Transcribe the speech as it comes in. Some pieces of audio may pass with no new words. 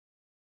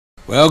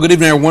Well, good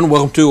evening, everyone.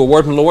 Welcome to A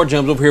Word from the Lord.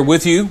 Jim's over here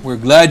with you. We're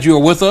glad you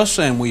are with us,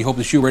 and we hope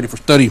that you're ready for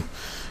study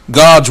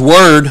God's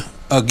Word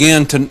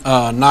again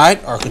tonight,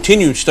 or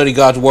continue to study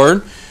God's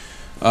Word.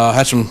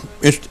 Had some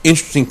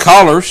interesting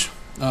callers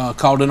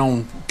called in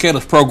on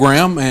Caleb's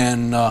program,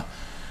 and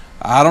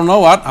I don't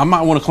know, I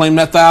might want to claim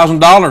that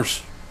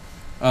 $1,000.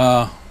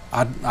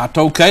 I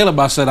told Caleb,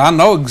 I said, I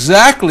know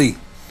exactly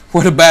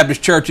where the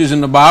Baptist church is in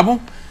the Bible.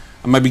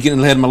 I may be getting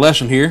ahead of my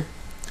lesson here.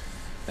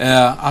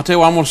 I'll tell you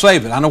what, I'm going to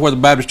save it. I know where the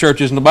Baptist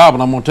church is in the Bible,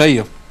 and I'm going to tell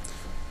you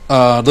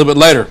a little bit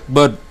later.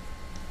 But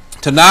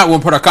tonight,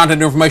 we'll put our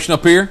contact information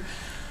up here.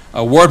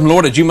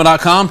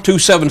 wordfromthelord@gmail.com,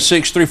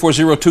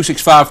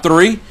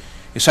 276-340-2653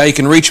 is how you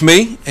can reach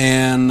me.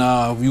 And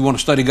if you want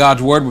to study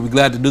God's Word, we'll be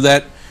glad to do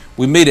that.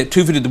 We meet at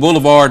 250 The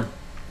Boulevard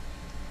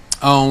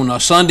on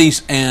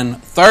Sundays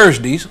and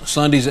Thursdays.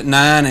 Sundays at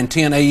 9 and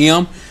 10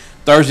 a.m.,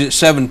 Thursdays at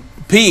 7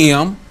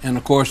 p.m. And,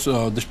 of course,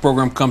 this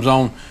program comes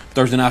on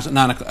Thursday nights at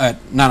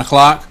 9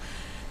 o'clock,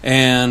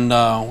 and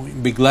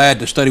we'd be glad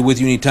to study with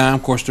you anytime.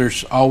 Of course,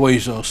 there's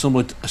always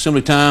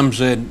assembly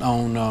times in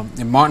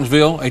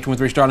Martinsville,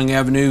 823 Starling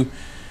Avenue,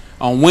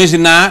 on Wednesday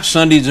nights,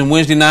 Sundays and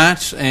Wednesday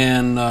nights,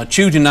 and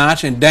Tuesday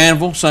nights in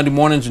Danville, Sunday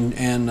mornings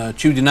and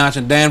Tuesday nights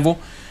in Danville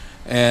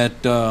at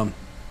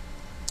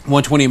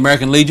 120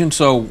 American Legion.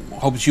 So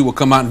hope that you will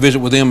come out and visit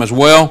with them as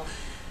well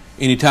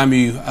anytime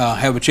you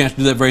have a chance to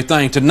do that very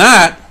thing.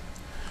 Tonight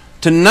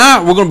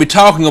we're going to be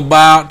talking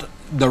about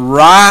the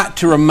right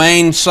to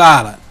remain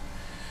silent.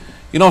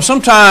 You know,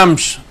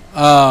 sometimes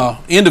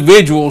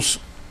individuals,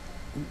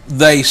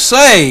 they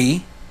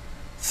say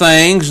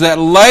things that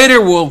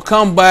later will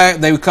come back,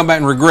 they will come back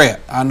and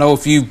regret. I know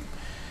if you've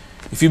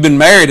been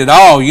married at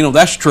all, you know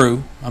that's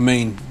true. I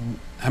mean,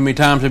 how many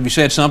times have you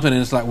said something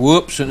and it's like,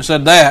 whoops, shouldn't have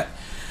said that.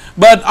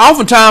 But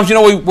oftentimes, you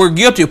know, we're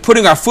guilty of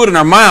putting our foot in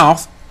our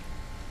mouth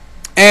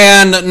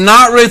and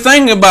not really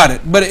thinking about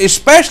it. But it's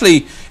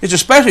especially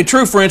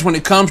true, friends, when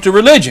it comes to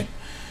religion.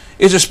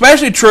 It's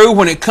especially true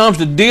when it comes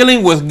to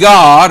dealing with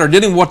God or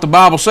dealing with what the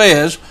Bible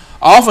says.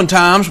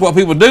 Oftentimes what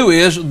people do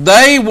is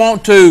they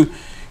want to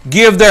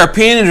give their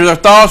opinions or their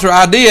thoughts or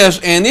ideas,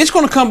 and it's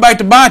going to come back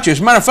to bite you.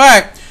 As a matter of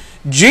fact,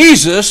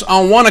 Jesus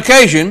on one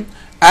occasion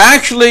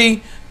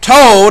actually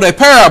told a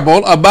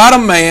parable about a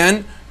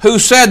man who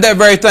said that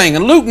very thing.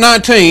 In Luke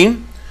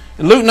 19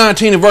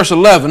 in verse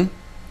 11,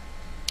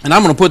 and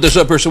I'm going to put this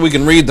up here so we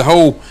can read the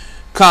whole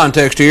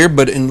context here,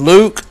 but in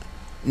Luke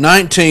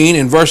 19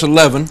 in verse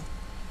 11,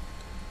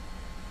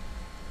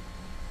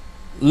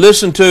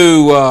 listen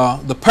to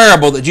the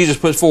parable that Jesus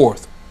puts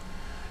forth.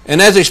 And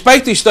as they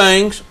spake these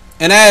things,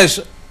 and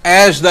as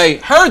they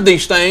heard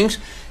these things,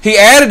 he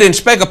added and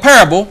spake a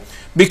parable,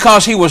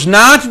 because he was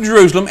nigh to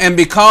Jerusalem, and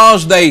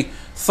because they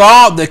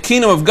thought the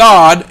kingdom of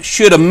God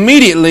should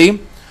immediately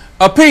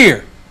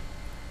appear.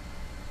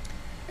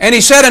 And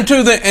he said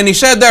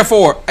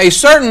therefore, a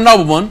certain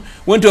nobleman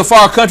went to a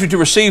far country to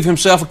receive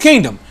himself a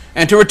kingdom,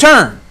 and to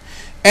return.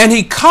 And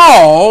he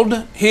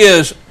called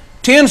his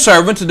 10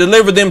 servants to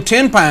deliver them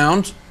 10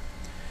 pounds,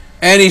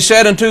 and he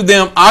said unto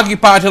them,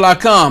 occupy till I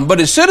come. But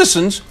his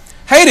citizens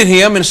hated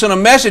him and sent a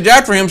message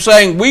after him,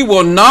 saying, we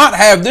will not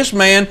have this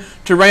man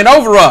to reign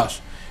over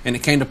us. And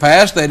it came to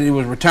pass that he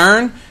was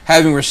returned,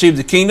 having received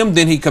the kingdom.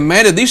 Then he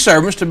commanded these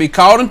servants to be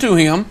called unto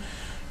him,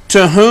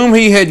 to whom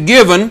he had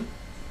given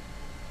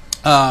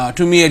money,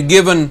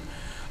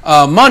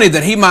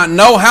 that he might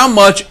know how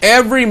much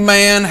every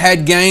man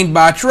had gained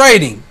by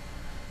trading.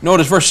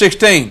 Notice verse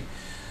 16.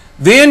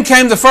 Then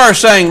came the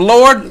first, saying,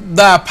 Lord,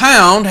 thy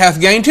pound hath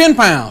gained 10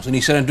 pounds. And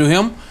he said unto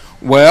him,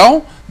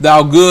 well,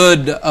 thou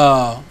good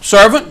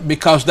servant,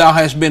 because thou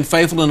hast been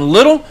faithful in a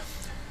little,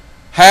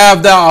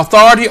 have thou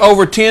authority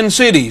over 10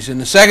 cities. And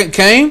the second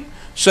came,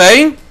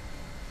 saying,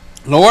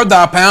 Lord,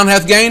 thy pound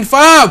hath gained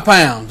 5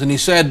 pounds. And he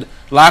said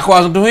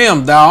likewise unto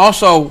him, thou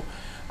also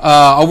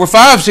over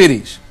 5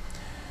 cities.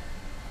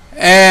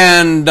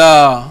 And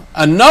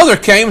another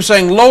came,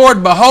 saying,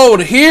 Lord,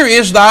 behold, here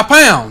is thy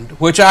pound,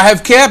 which I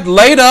have kept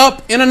laid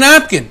up in a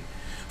napkin.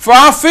 For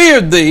I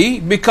feared thee,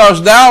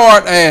 because thou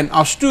art an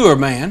austere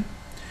man,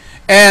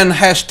 and thou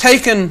hast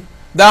taken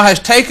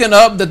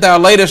up that thou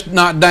laidest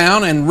not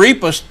down, and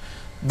reapest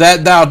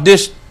that thou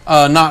didst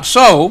not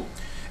sow.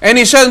 And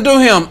he said unto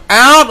him,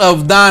 out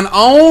of thine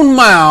own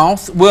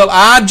mouth will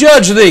I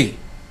judge thee.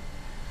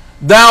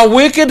 Thou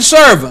wicked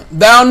servant,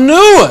 thou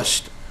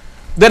knewest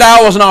that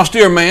I was an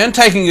austere man,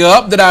 taking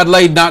up that I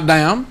laid not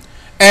down,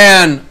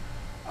 and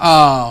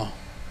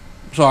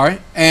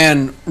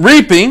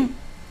reaping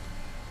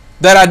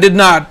that I did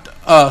not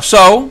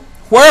sow.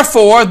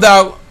 Wherefore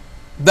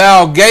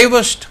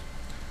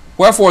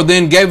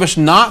then gavest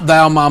not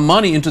thou my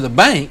money into the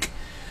bank,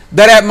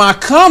 that at my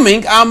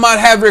coming I might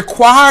have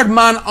required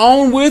mine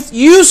own with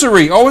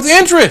usury, or with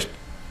interest.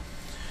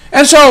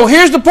 And so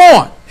here's the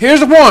point.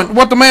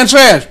 What the man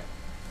says.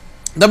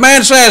 The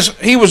man says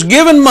he was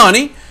given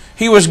money.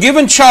 He was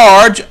given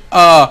charge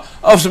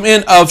of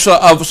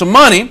some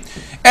money,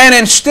 and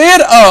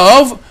instead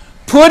of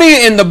putting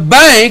it in the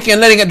bank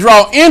and letting it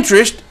draw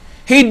interest,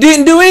 he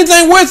didn't do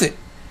anything with it.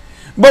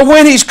 But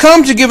when he's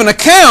come to give an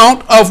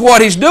account of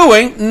what he's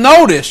doing,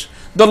 notice,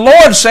 the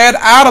Lord said,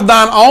 out of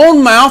thine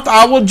own mouth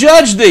I will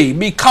judge thee,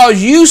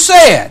 because you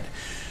said,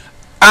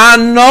 I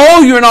know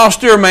you're an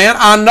austere man.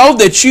 I know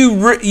that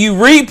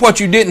you reap what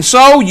you didn't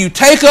sow. You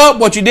take up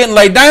what you didn't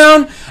lay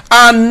down.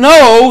 I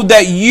know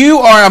that you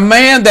are a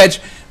man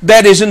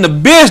that is in the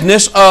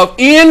business of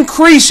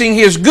increasing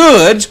his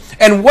goods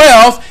and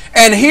wealth.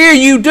 And here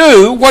you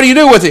do, what do you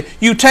do with it?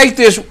 You take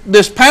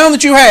this pound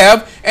that you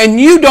have, and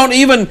you don't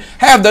even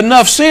have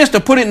enough sense to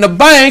put it in the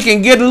bank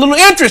and get a little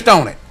interest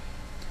on it.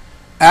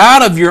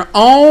 Out of your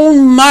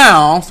own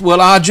mouth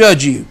will I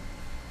judge you.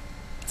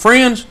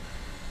 Friends,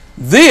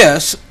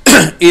 this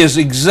is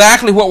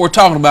exactly what we're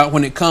talking about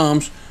when it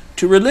comes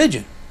to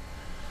religion.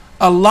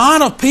 A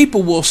lot of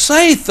people will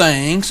say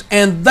things,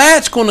 and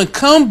that's going to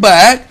come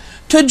back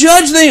to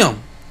judge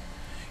them.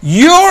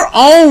 Your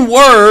own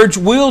words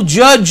will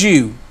judge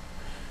you.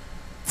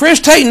 Friends,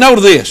 take note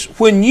of this.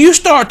 When you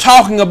start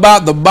talking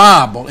about the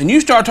Bible and you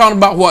start talking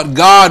about what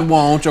God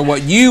wants or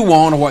what you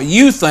want or what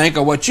you think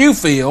or what you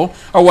feel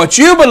or what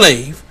you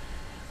believe,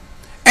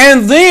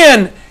 and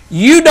then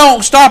you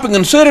don't stop and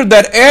consider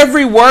that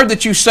every word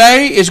that you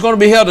say is going to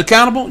be held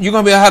accountable, you're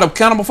going to be held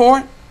accountable for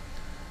it,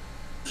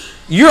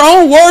 your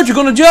own words are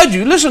going to judge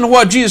you. Listen to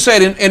what Jesus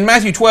said in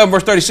Matthew 12,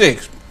 verse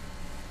 36.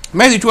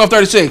 Matthew 12,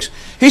 36.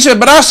 He said,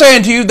 but I say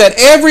unto you that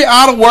every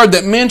idle word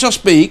that men shall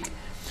speak,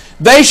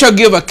 they shall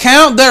give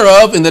account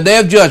thereof in the day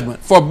of judgment.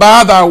 For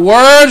by thy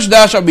words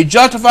thou shalt be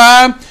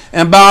justified,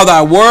 and by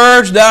thy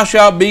words thou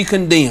shalt be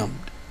condemned.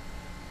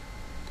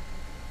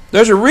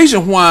 There's a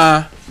reason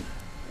why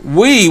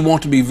we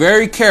want to be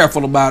very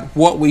careful about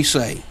what we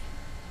say.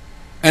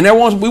 And we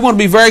want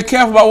to be very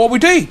careful about what we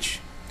teach.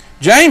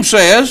 James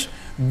says,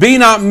 be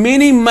not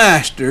many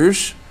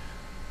masters,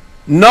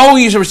 know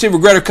ye shall receive a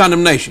greater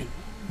condemnation.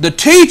 The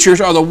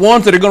teachers are the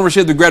ones that are going to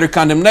receive the greater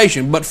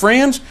condemnation. But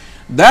friends,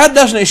 that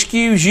doesn't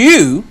excuse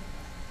you,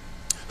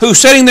 who's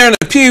sitting there in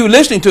the pew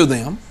listening to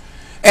them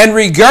and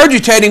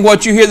regurgitating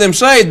what you hear them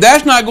say.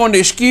 That's not going to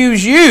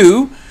excuse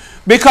you,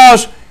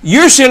 because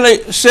you're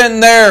sitting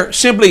there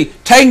simply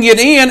taking it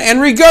in and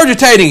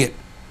regurgitating it.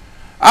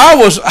 I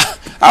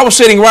was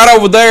sitting right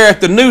over there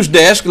at the news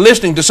desk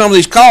listening to some of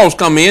these calls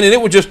come in, and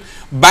it was just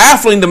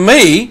baffling to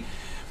me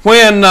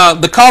when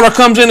the caller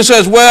comes in and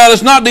says, well,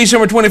 it's not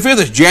December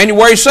 25th, it's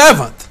January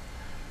 7th.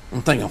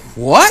 I'm thinking,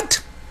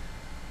 what?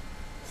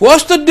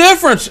 What's the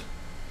difference?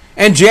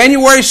 And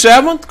January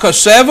 7th,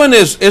 because 7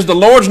 is the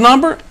Lord's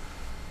number?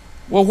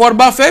 Well, what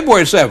about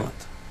February 7th?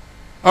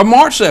 Or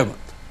March 7th?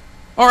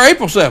 Or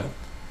April 7th?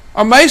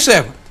 Or May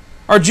 7th?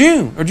 Or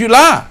June? Or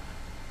July?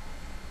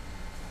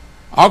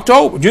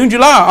 October, June,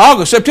 July,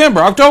 August,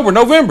 September, October,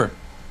 November.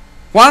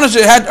 Why does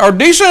it have, or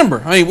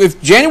December? I mean, if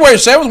January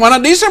 7th, why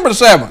not December the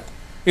 7th?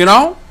 You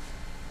know?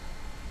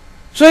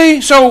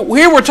 See, so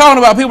here we're talking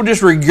about people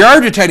just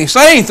regurgitating,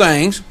 saying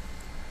things,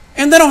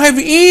 and they don't have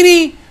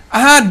any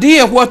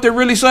idea of what they're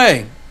really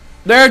saying.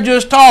 They're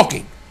just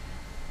talking.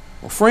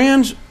 Well,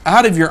 friends,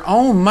 out of your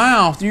own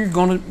mouth, you're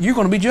going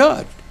to be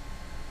judged.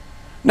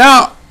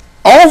 Now,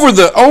 over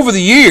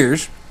the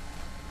years,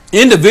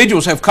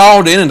 individuals have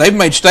called in and they've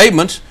made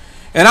statements,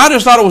 and I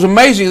just thought it was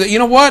amazing that, you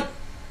know what?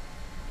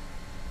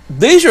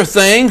 These are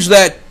things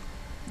that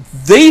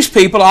these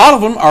people, all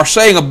of them, are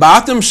saying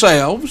about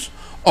themselves,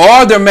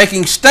 or they're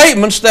making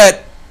statements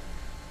that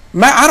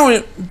I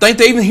don't think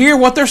they even hear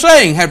what they're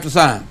saying half the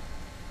time.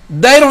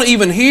 They don't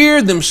even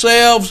hear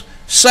themselves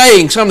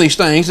saying some of these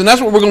things, and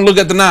that's what we're going to look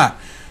at tonight.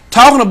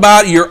 Talking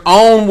about your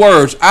own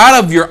words,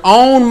 out of your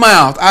own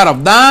mouth, out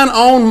of thine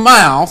own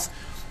mouth,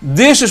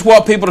 this is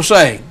what people are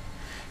saying.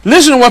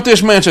 Listen to what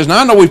this man says. Now,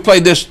 I know we've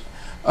played this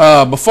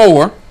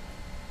before,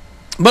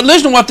 but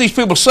listen to what these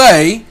people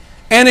say,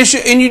 and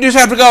you just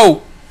have to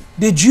go,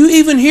 did you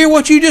even hear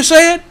what you just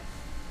said?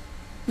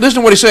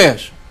 Listen to what he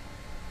says.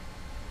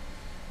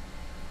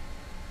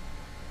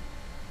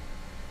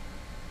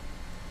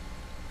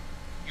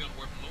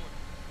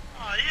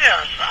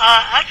 Yes,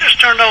 I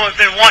just turned over and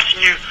been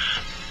watching you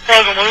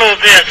program a little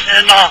bit,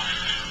 and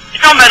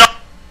you're talking about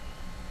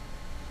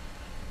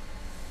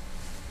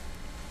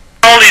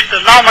all these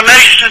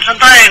denominations and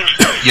things.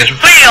 Yes, sir.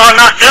 We are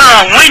not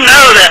dumb. We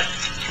know that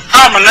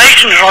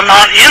denominations are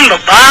not in the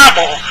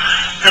Bible.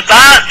 The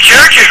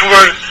churches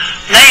were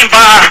named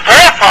by our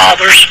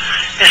forefathers,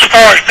 as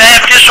far as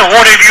Baptists or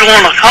whatever you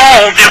want to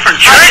call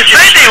different churches. I didn't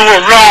say they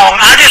were wrong.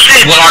 I just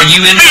said, well, are you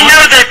in we one?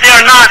 know that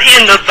they're not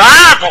in the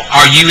Bible.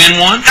 Are you in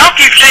one? Don't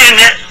keep saying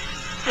that.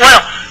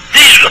 Well,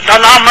 these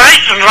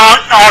denominations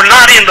are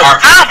not in the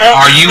Bible.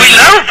 We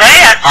know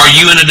that. Are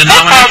you in a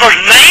denomination?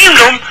 Forefathers named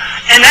them,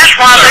 and that's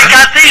why they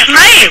got these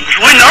names.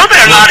 We know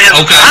they're not in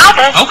the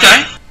Bible. Okay.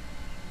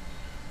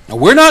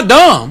 Now, we're not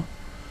dumb.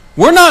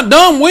 We're not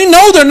dumb. We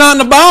know they're not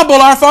in the Bible.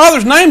 Our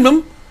fathers named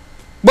them,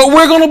 but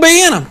we're going to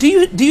be in them. Do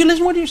you listen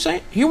to what you're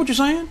saying? Hear what you're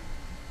saying?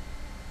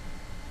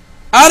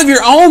 Out of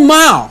your own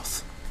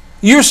mouth,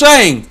 you're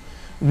saying,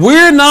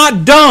 we're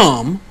not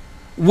dumb.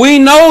 We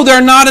know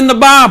they're not in the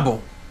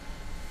Bible,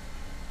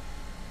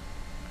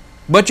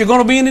 but you're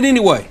going to be in it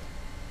anyway.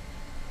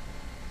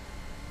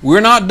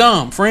 We're not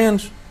dumb,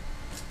 friends.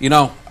 You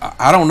know,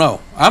 I don't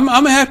know. I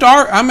may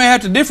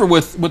have to differ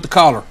with the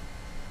caller.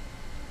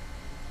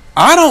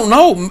 I don't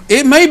know.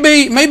 It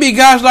maybe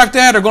guys like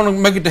that are going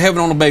to make it to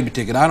heaven on a baby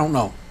ticket. I don't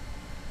know.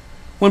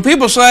 When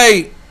people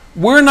say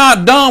we're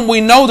not dumb, we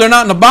know they're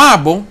not in the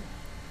Bible,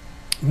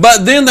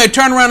 but then they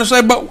turn around and say,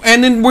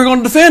 and then we're going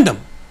to defend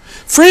them.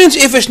 Friends,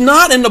 if it's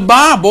not in the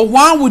Bible,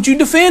 why would you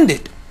defend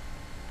it?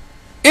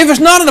 If it's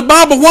not in the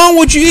Bible, why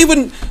would you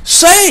even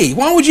say?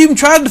 Why would you even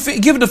try to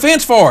give a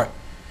defense for it?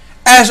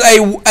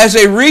 As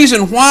a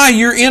reason why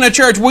you're in a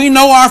church. We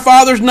know our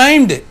fathers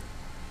named it.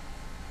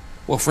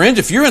 Well, friends,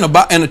 if you're in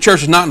a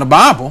church that's not in the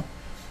Bible,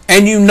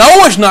 and you know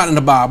it's not in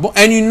the Bible,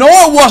 and you know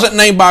it wasn't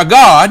named by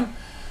God,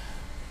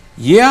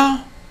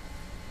 yeah,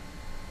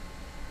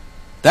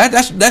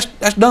 that's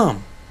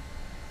dumb.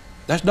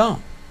 That's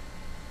dumb.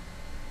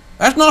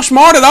 That's not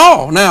smart at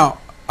all. Now,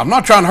 I'm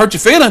not trying to hurt your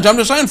feelings. I'm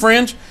just saying,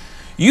 friends,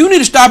 you need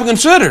to stop and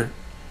consider.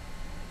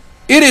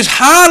 It is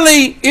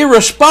highly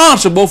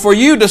irresponsible for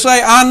you to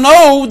say, I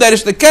know that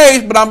it's the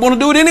case, but I'm going to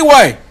do it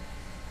anyway.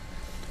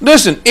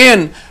 Listen,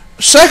 in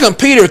 2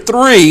 Peter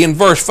 3 in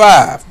verse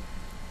 5.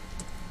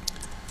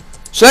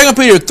 2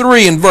 Peter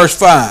 3 in verse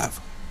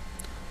 5.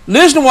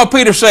 Listen to what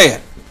Peter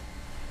said.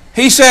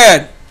 He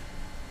said,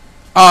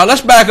 let's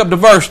back up to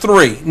verse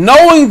 3.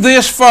 Knowing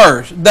this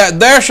first,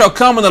 that there shall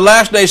come in the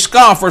last days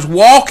scoffers,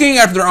 walking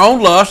after their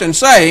own lust, and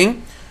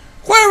saying,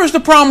 where is the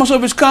promise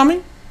of his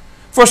coming?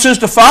 For since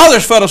the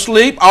fathers fell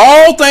asleep,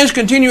 all things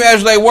continue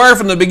as they were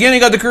from the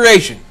beginning of the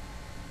creation.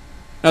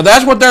 Now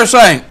that's what they're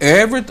saying.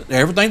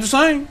 Everything's the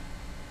same.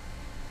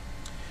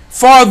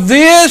 For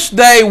this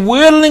they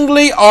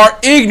willingly are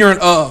ignorant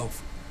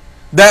of,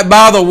 that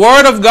by the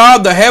word of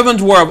God the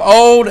heavens were of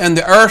old, and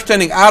the earth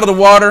standing out of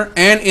the water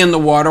and in the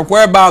water,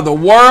 whereby the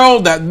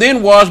world that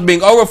then was,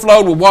 being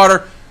overflowed with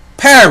water,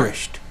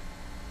 perished.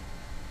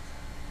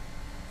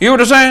 You know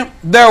what I'm saying?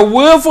 They're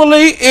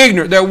willfully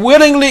ignorant. They're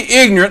willingly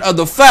ignorant of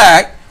the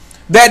fact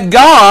that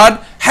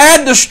God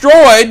had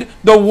destroyed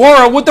the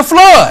world with the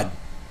flood.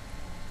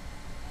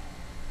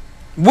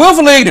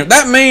 Willfully ignorant.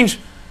 That means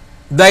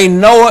they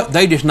know it,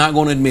 they're just not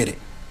going to admit it.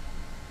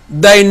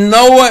 They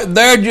know it,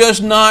 they're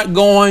just not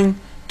going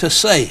to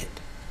say it.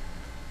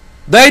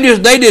 They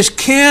just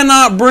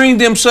cannot bring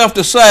themselves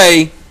to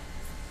say,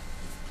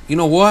 you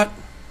know what?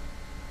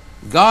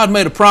 God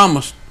made a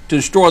promise to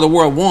destroy the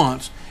world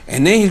once,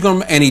 and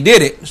then and he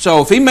did it.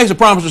 So if he makes a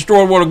promise to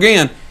destroy the world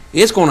again,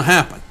 it's going to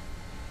happen.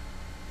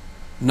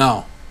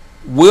 No.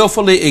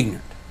 Willfully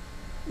ignorant.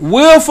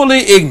 Willfully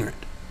ignorant.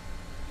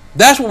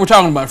 That's what we're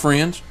talking about,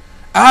 friends.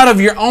 Out of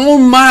your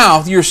own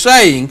mouth, you're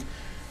saying,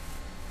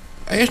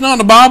 hey, it's not in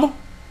the Bible.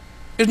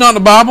 It's not in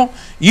the Bible.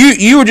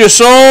 You are just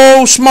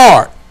so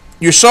smart.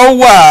 You're so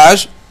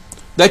wise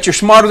that you're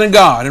smarter than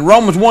God. In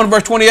Romans 1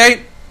 verse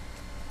 28,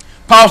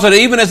 Paul said,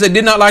 even as they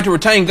did not like to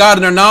retain God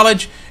in their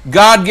knowledge,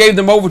 God gave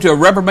them over to a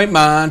reprobate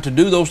mind to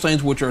do those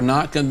things which are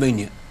not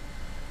convenient.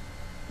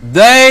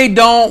 They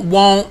don't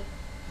want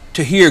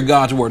to hear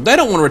God's word. They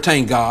don't want to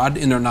retain God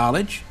in their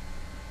knowledge.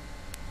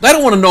 They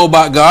don't want to know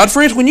about God.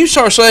 Friends, when you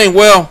start saying,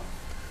 well,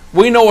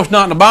 we know it's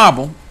not in the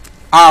Bible,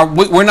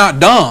 we're not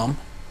dumb,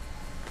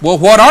 well,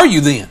 what are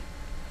you then?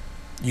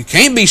 You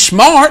can't be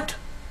smart.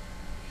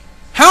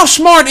 How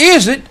smart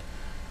is it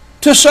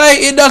to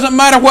say it doesn't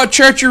matter what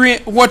church you're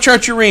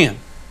in?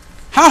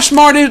 How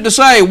smart is it to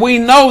say we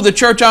know the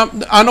church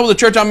I know the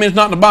church I'm in is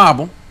not in the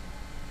Bible,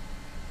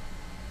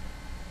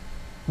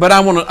 but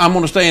I'm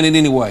gonna stay in it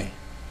anyway?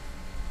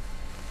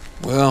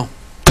 Well,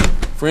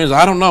 friends,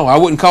 I don't know. I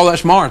wouldn't call that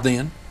smart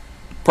then.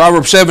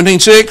 Proverbs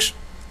 17:6.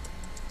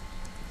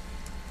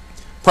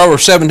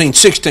 Proverbs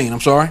 17:16. I'm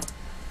sorry.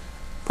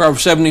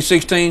 Proverbs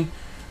 17:16.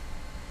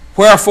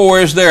 Wherefore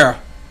is there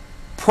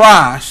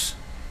price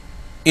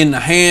in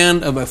the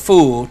hand of a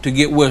fool to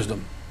get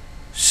wisdom,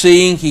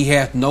 seeing he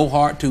hath no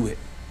heart to it?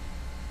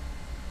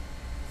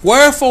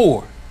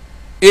 Wherefore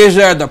is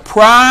there the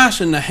price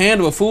in the hand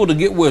of a fool to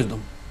get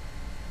wisdom,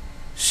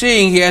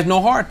 seeing he has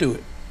no heart to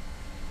it?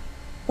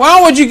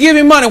 Why would you give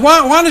him money?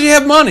 Why does he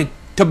have money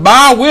to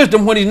buy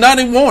wisdom when he's not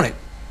even want it?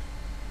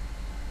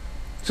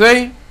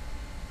 See?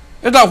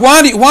 It's like,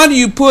 why do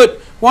you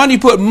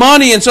put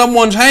money in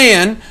someone's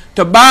hand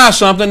to buy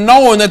something,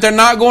 knowing that they're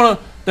not going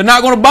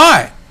to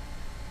buy it?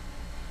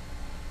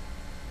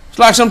 It's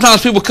like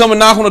sometimes people come and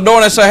knock on the door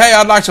and they say, "Hey,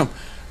 I'd like some.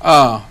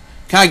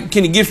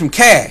 Can you give some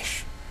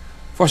cash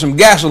for some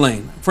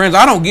gasoline?" Friends,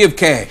 I don't give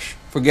cash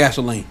for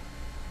gasoline.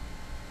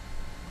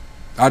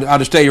 I'll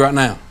just tell you right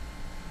now.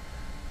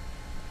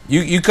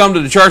 You come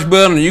to the church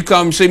building, or you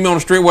come and see me on the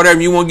street, whatever.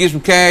 And you want to give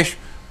some cash,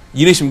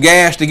 you need some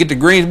gas to get to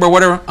Greensboro,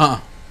 whatever.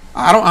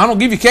 I don't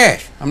give you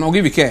cash. I'm not gonna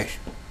give you cash.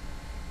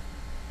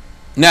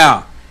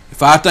 Now,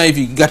 if I think if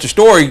you got your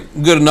story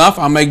good enough,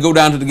 I may go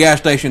down to the gas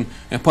station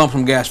and pump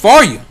some gas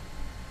for you.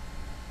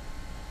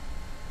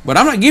 But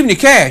I'm not giving you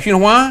cash. You know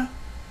why?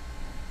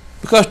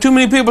 Because too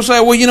many people say,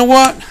 well, you know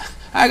what?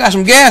 I got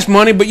some gas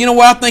money, but you know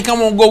what? I think I'm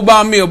going to go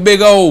buy me a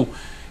big old,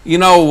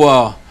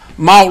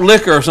 malt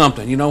liquor or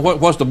something. You know,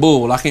 what's the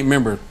bull? I can't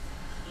remember.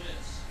 Yes.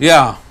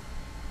 Yeah.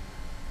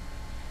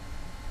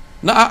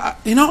 No,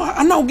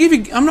 I'm not give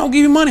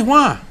you money.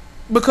 Why?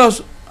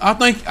 Because I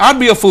think I'd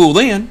be a fool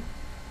then.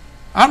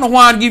 I don't know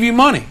why I'd give you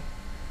money.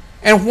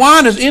 And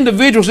why does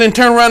individuals then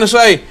turn around and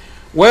say,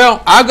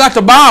 well, I've got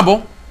the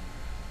Bible.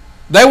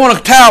 They want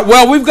to tout,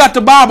 well, we've got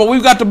the Bible,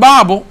 we've got the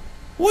Bible.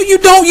 Well, you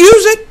don't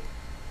use it.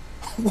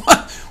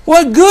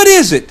 What good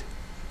is it?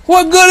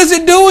 What good is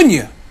it doing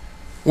you?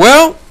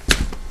 Well,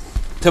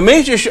 to me,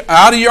 it's just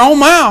out of your own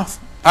mouth.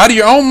 Out of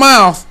your own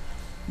mouth.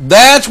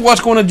 That's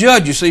what's going to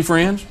judge you, see,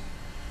 friends.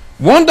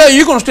 One day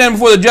you're going to stand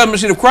before the judgment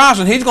seat of Christ,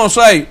 and he's going to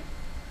say,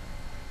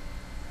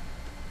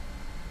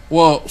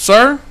 well,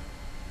 sir,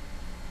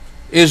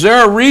 is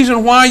there a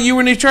reason why you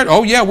were in this church?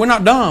 Oh, yeah, we're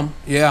not dumb.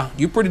 Yeah,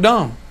 you're pretty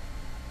dumb.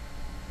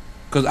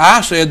 Because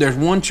I said there's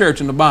one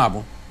church in the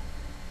Bible.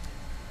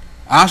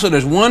 I said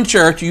there's one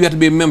church you have to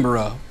be a member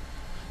of.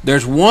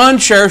 There's one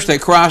church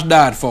that Christ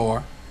died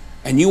for,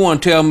 and you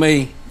want to tell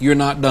me you're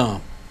not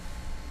dumb.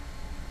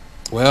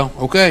 Well,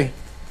 okay.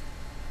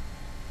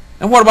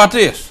 And what about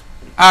this?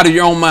 Out of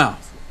your own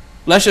mouth.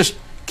 Let's just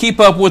keep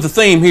up with the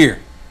theme here.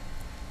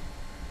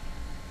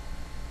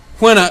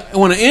 When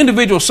an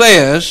individual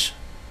says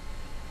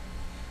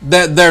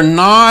that they're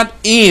not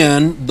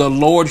in the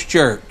Lord's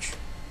church.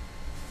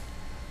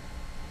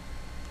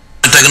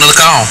 Take another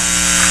call.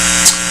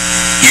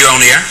 You're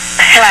on the air.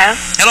 Hello.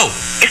 Hello.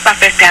 It's my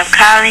first time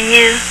calling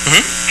you.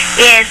 Mm-hmm.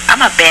 Yes,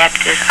 I'm a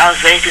Baptist. I was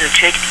raised in a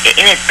church,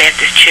 in a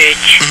Baptist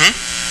church. Mm-hmm.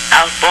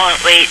 I was born and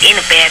raised in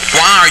a Baptist.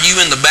 Why are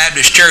you in the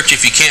Baptist church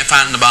if you can't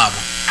find it in the Bible?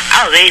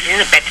 I was raised in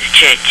a Baptist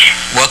church.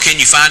 Well, can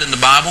you find it in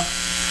the Bible?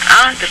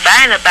 To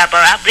find the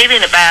Bible, I believe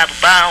in the Bible,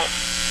 but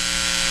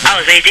I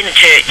was raised in the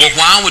church. Well,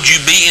 why would you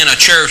be in a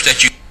church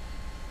that you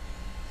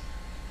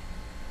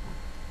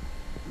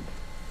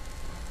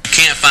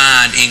can't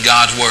find in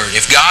God's Word?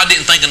 If God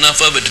didn't think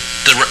enough of it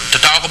to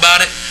talk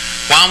about it,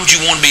 why would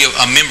you want to be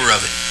a member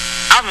of it?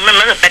 I'm a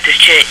member of the Baptist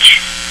church.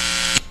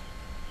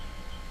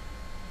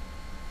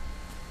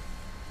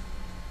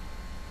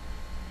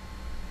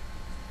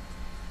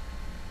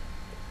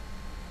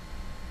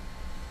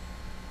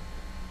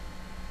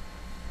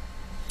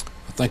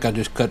 I think I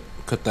just cut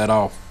that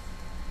off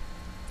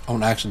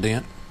on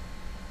accident.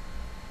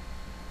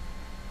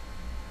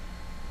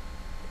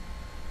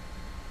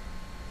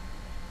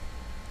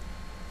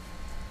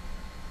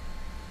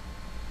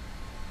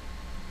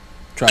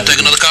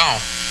 Take another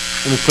call.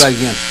 Let me play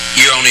again.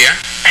 You're on the air.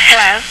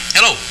 Hello.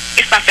 Hello.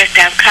 It's my first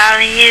time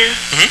calling you.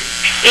 Mm-hmm.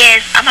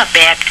 Yes, I'm a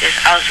Baptist.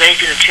 I was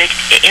raised in a church,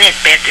 in a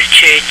Baptist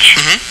church.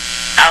 Mm-hmm.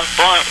 I was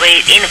born and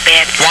raised in a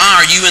Baptist.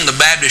 Why are you in the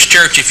Baptist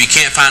church if you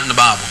can't find it in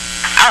the Bible?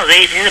 I was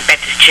raised in a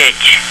Baptist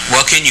church.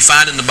 Well, can you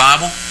find it in the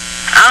Bible?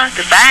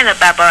 To find the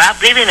Bible, I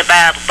believe in the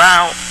Bible,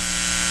 but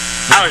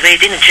I was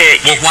raised in the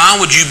church. Well, why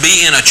would you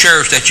be in a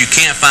church that you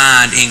can't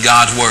find in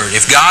God's Word?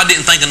 If God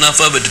didn't think enough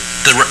of it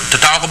to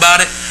talk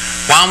about it,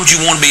 why would you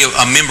want to be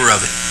a member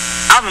of it?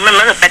 I'm a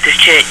member of the Baptist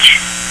church.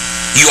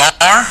 You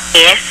are?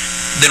 Yes.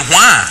 Then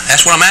why?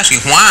 That's what I'm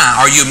asking. Why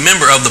are you a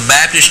member of the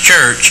Baptist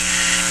church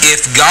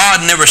if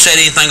God never said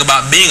anything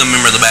about being a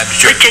member of the Baptist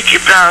church? What church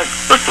you belong?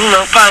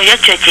 What part of your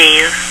church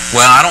is?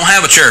 Well, I don't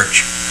have a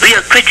church. Are you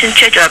a Christian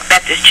church or a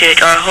Baptist church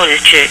or a Holy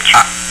church?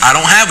 I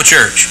don't have a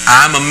church.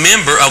 I'm a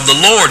member of the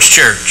Lord's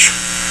church.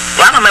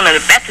 Well, I'm a member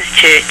of the Baptist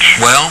church.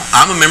 Well,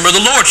 I'm a member of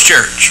the Lord's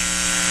church.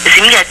 You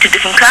see, we got two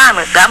different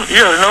comments.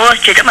 You're a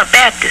Lord's church, I'm a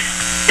Baptist.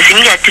 You see,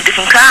 we got two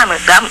different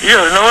comments. You're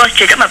a Lord's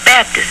church, I'm a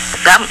Baptist.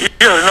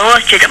 You're a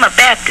Lord's church, I'm a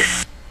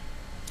Baptist.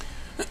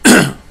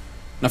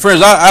 Now,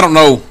 friends, I don't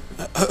know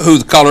who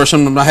the caller is.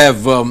 Sometimes I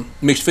have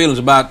mixed feelings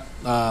about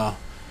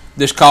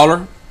this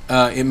caller.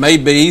 It may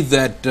be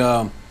that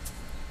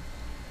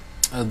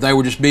they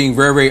were just being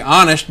very, very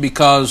honest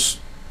because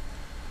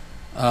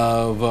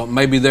of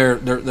maybe their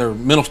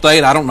mental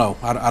state. I don't know.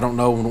 I don't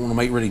know. I don't want to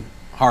make really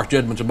harsh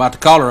judgments about the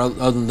caller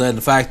other than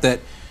the fact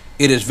that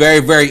it is very,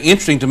 very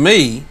interesting to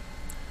me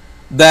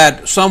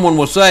that someone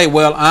will say,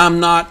 well, I'm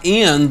not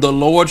in the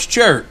Lord's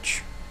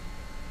church,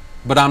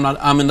 but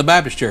I'm in the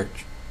Baptist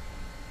church.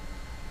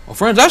 Well,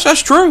 friends,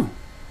 that's true.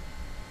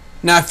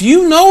 Now, if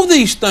you know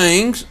these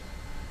things,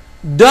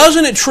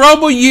 doesn't it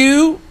trouble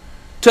you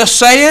to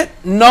say it,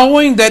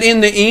 knowing that in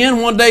the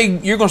end, one day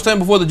you're going to stand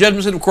before the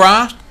judgment seat of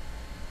Christ,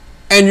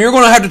 and you're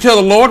going to have to tell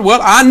the Lord,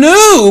 well, I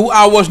knew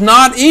I was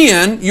not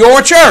in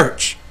your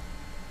church.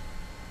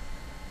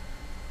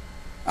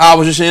 I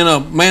was just in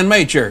a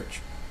man-made church.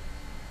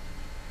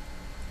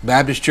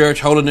 Baptist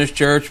church, Holiness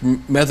church,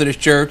 Methodist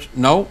church.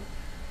 No.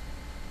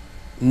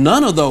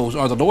 None of those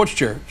are the Lord's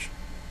church.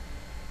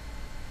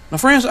 Now,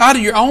 friends, out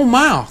of your own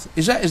mouth,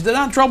 is that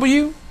not trouble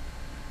you?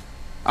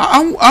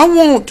 I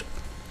want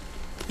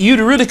you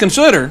to really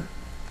consider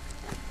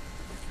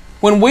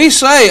when we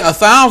say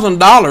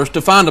 $1,000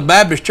 to find a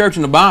Baptist church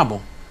in the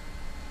Bible,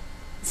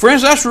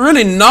 friends, that's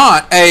really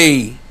not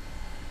an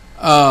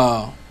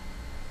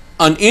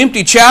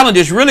empty challenge.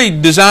 It's really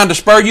designed to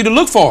spur you to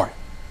look for it.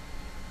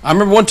 I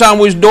remember one time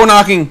we was door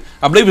knocking,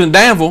 I believe it was in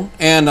Danville,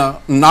 and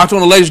knocked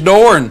on a lady's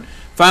door and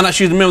found out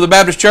she was a member of the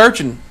Baptist church.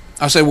 And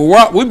I said,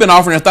 well, we've been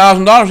offering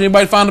 $1,000.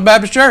 Anybody find a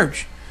Baptist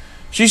church?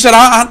 She said,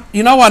 I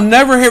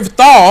never have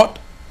thought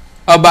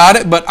about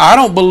it, but I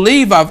don't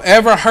believe I've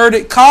ever heard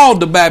it called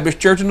the Baptist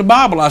Church in the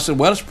Bible. I said,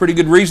 well, it's a pretty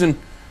good reason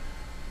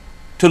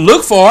to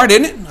look for it,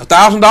 isn't it?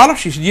 $1,000?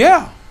 She said,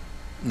 yeah.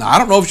 Now, I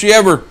don't know if she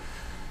ever,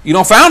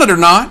 found it or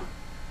not.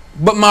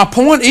 But my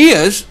point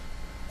is,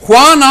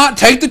 why not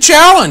take the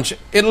challenge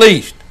at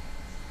least?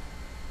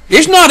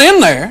 It's not in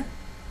there.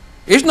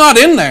 It's not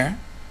in there.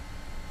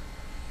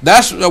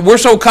 We're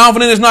so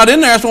confident it's not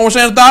in there. That's why we're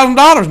saying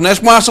 $1,000, and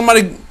that's why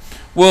somebody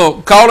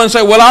will call and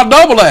say, "Well, I'll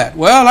double that."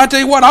 Well, I tell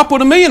you what, I'll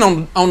put $1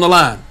 million on the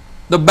line.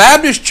 The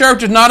Baptist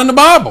Church is not in the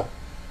Bible,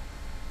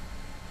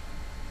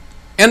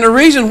 and the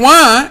reason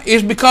why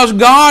is because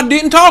God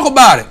didn't talk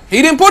about it.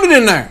 He didn't put it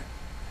in there.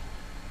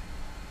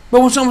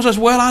 But when someone says,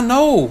 "Well, I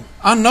know,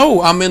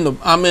 I'm in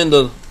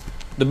the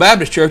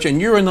Baptist church and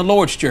you're in the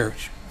Lord's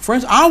church,"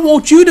 friends, I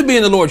want you to be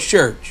in the Lord's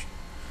church.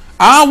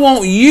 I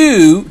want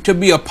you to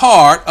be a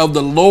part of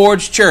the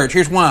Lord's church.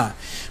 Here's why: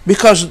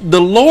 because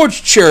the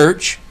Lord's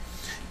church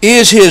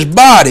is His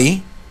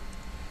body,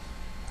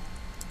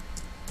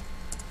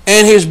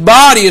 and His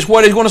body is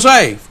what He's going to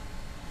save.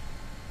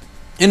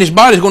 And His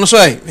body is going to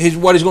save.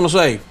 What He's going to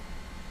save.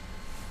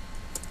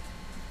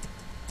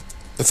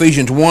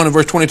 Ephesians 1 and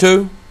verse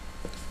 22.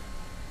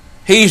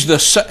 He be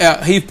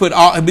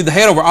the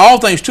head over all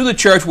things to the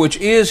church, which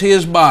is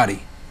His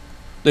body.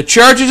 The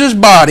church is His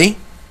body.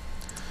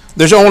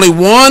 There's only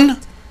one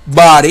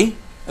body.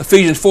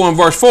 Ephesians 4 and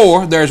verse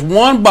 4. There's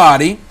one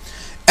body,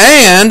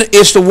 and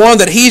it's the one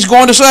that He's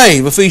going to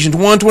save. Ephesians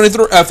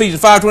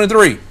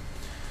 5:23.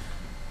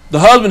 The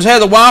husband's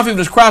head of the wife, even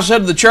as Christ is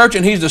head of the church,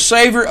 and He's the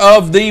Savior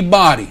of the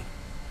body.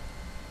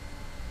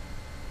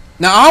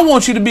 Now, I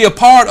want you to be a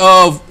part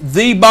of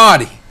the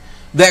body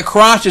that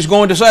Christ is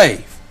going to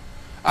save.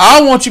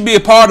 I want you to be a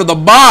part of the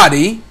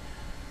body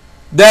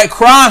that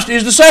Christ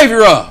is the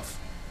Savior of.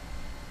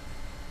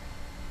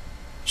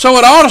 So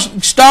it ought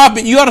to stop.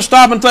 You ought to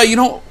stop and think,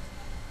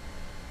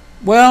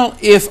 well,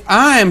 if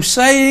I am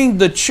saying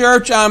the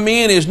church I'm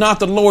in is not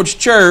the Lord's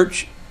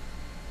church,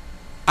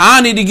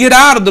 I need to get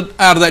out of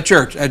that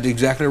church. That's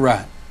exactly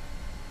right.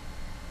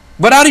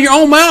 But out of your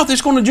own mouth,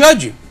 it's going to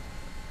judge you.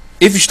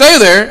 If you stay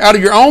there, out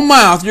of your own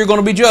mouth, you're going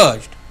to be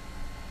judged.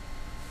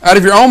 Out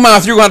of your own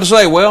mouth, you're going to have to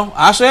say, well,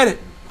 I said it.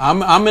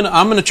 I'm in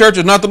a church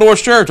that's not the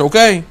Lord's church.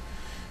 Okay,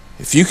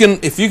 if you can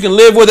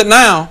live with it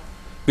now,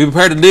 be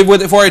prepared to live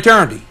with it for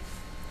eternity.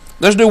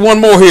 Let's do one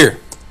more here.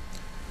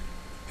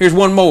 Here's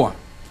one more.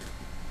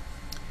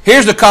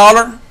 Here's the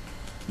caller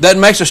that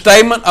makes a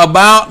statement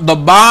about the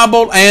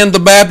Bible and the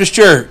Baptist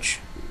church.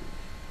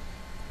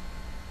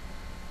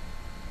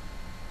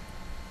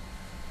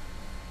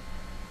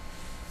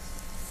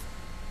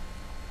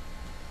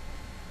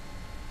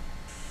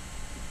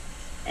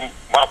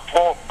 My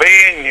point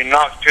being, you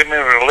knock too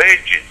many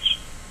religions.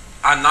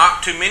 I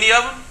knock too many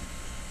of them?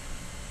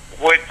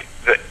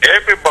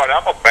 Everybody,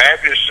 I'm a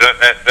Baptist.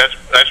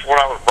 That's what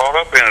I was brought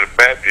up in, a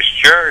Baptist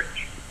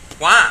church.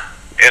 Why?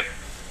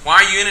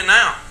 Why are you in it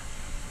now?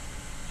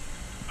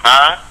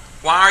 Huh?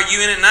 Why are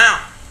you in it now?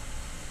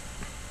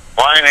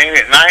 Why am I in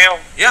it now?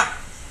 Yeah.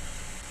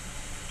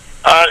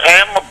 I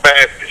am a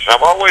Baptist.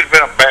 I've always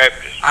been a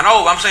Baptist. I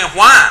know. I'm saying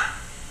why?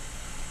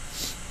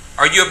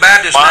 Are you a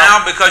Baptist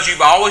now because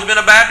you've always been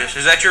a Baptist?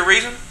 Is that your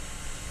reason?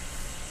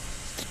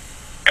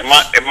 Am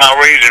I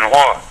reason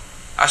what?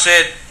 I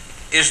said,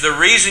 is the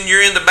reason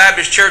you're in the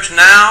Baptist church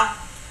now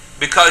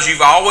because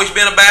you've always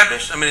been a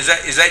Baptist? I mean, is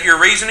that your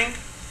reasoning?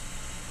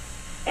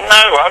 No,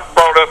 I was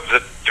brought up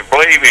to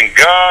believe in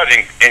God,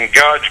 and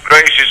God's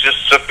grace is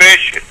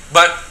sufficient.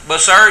 But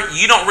sir,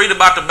 you don't read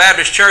about the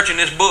Baptist church in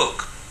this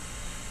book.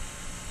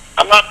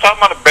 I'm not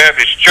talking about the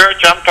Baptist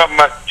church. I'm talking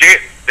about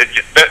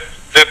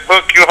that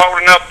book you're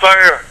holding up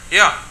there.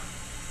 Yeah.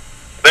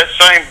 That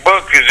same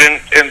book is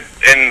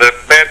in the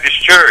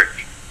Baptist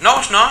church. No,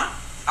 it's not.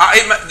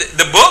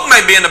 The book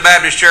may be in the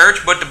Baptist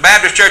church, but the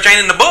Baptist church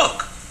ain't in the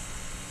book.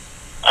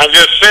 I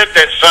just said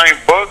that same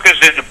book is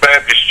in the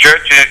Baptist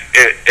church,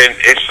 and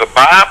it's the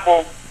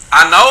Bible.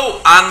 I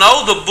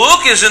know the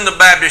book is in the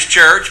Baptist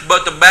church,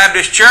 but the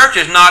Baptist church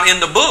is not in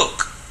the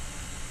book.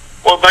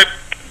 Well, I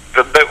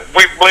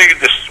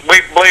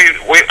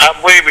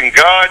believe in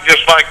God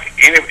just like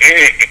any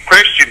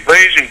Christian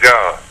believes in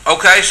God.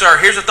 Okay, sir,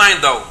 here's the thing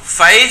though.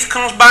 Faith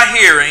comes by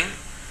hearing,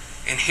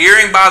 and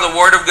hearing by the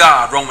Word of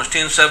God, Romans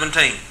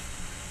 10:17.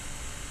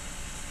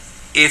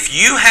 If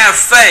you have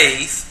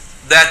faith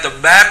that the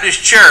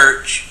Baptist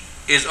church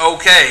is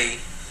okay,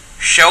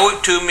 show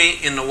it to me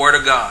in the Word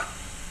of God.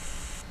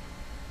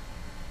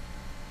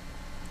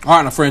 All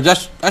right, my friends,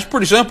 that's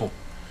pretty simple.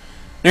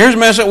 Now here's a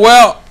man said,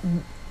 well,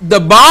 the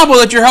Bible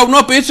that you're holding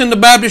up, it's in the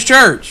Baptist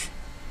church.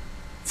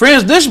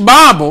 Friends, this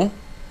Bible,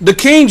 the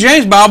King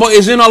James Bible,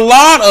 is in a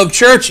lot of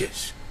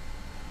churches.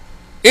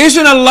 It's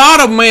in a lot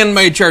of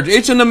man-made churches.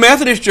 It's in the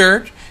Methodist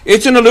church.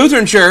 It's in the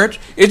Lutheran church.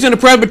 It's in the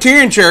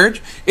Presbyterian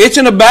church. It's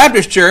in the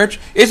Baptist church.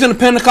 It's in the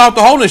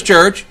Pentecostal Holiness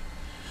church.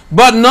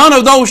 But none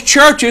of those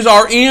churches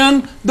are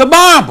in the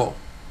Bible.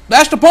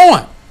 That's the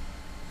point.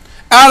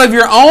 Out of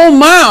your own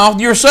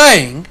mouth, you're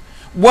saying,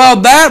 well,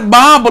 that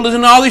Bible is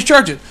in all these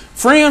churches.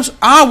 Friends,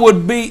 I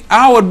would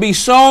be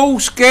so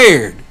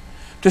scared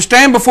to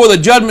stand before the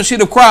judgment seat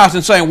of Christ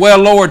and say, well,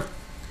 Lord,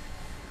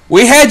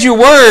 we had your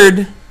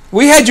word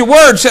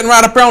sitting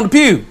right up there on the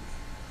pew.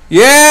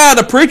 Yeah,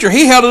 the preacher,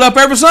 he held it up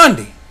every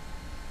Sunday.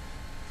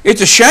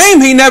 It's a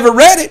shame he never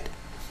read it.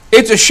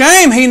 It's a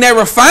shame he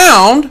never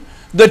found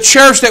the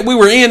church that we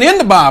were in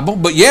the Bible,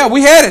 but yeah,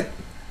 we had it.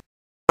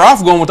 We're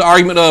off going with the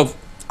argument of,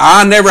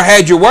 I never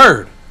had your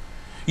word.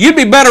 You'd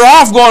be better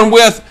off going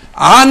with,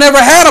 I never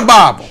had a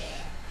Bible.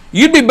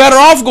 You'd be better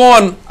off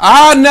going,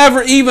 I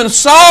never even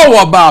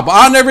saw a Bible.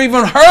 I never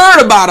even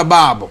heard about a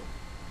Bible.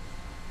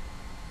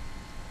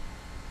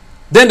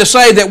 Than to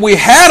say that we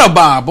had a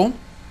Bible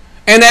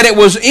and that it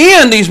was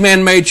in these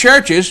man-made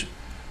churches,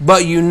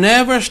 but you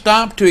never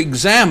stopped to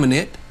examine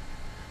it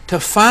to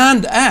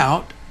find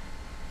out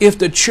if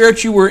the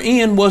church you were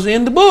in was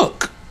in the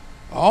book.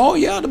 Oh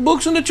yeah, the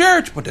book's in the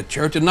church, but the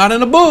church is not in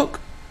the book.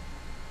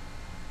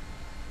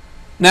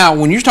 Now,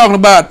 when you're talking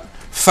about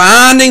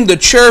finding the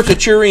church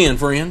that you're in,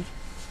 friends,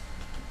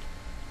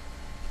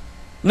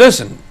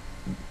 listen,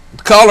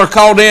 the caller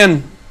called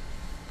in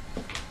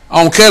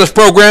on Caleb's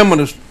program when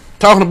he was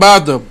talking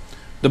about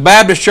the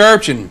Baptist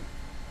church, and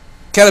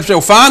Caleb said,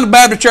 well, find the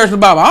Baptist church in the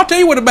Bible. I'll tell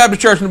you what the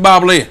Baptist church in the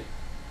Bible is.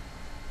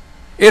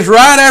 It's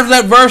right after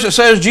that verse that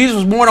says Jesus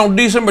was born on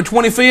December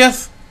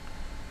 25th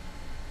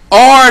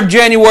or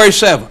January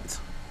 7th.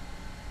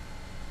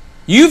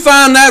 You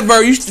find that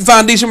verse, you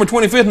find December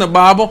 25th in the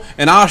Bible,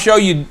 and I'll show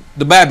you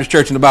the Baptist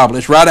church in the Bible.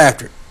 It's right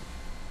after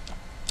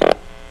it.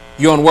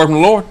 You on the word from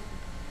the Lord?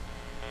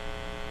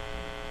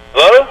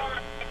 Hello?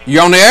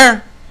 You on the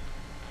air?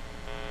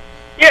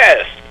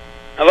 Yes.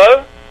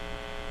 Hello?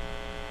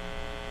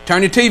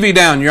 Turn your TV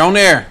down. You're on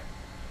the air.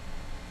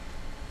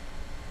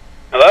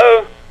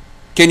 Hello?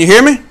 Can you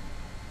hear me?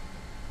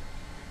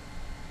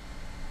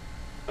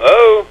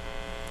 Hello?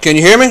 Can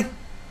you hear me?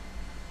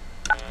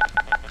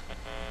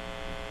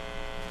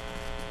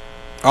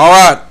 All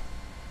right.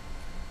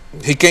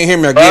 He can't hear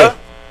me, I guess.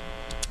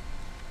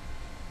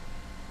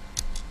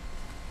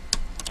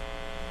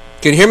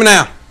 Can you hear me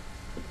now?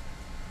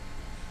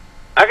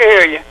 I can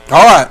hear you.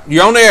 All right.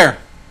 You're on the air.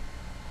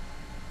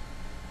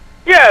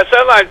 Yes,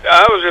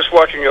 I was just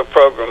watching your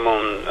program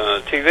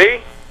on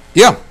TV.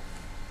 Yeah.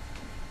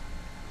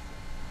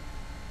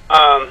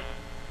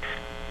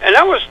 And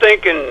I was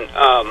thinking,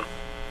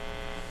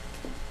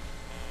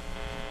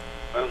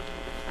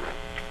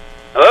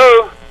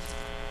 hello?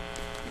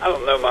 I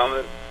don't know,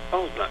 Mama.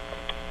 Phone's not.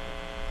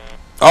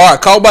 All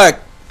right, call back.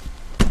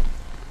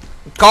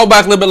 Call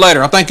back a little bit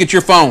later. I think it's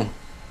your phone,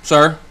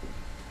 sir.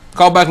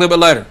 Call back a little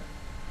bit later.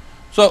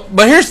 So,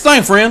 but here's the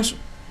thing, friends.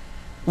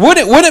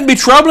 Wouldn't it be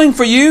troubling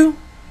for you?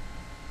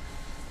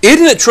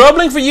 Isn't it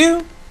troubling for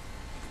you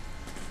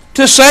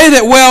to say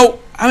that, well,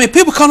 I mean,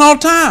 people come all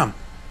the time.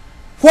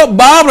 What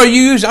Bible are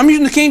you using? I'm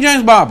using the King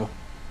James Bible.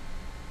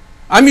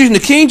 I'm using the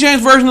King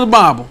James Version of the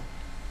Bible.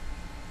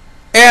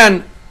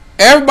 And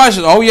everybody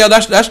says, oh yeah,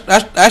 that's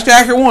the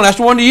accurate one. That's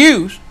the one to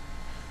use.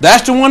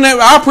 That's the one that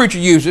our preacher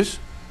uses.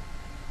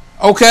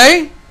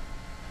 Okay?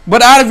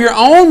 But out of your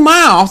own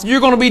mouth, you're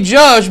going to be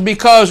judged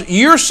because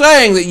you're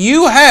saying that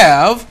you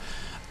have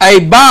a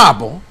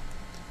Bible,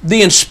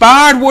 the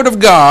inspired Word of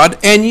God,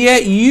 and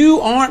yet you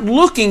aren't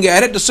looking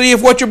at it to see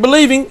if what you're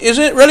believing is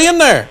it really in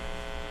there.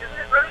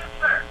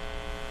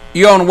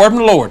 You're on the word from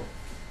the Lord.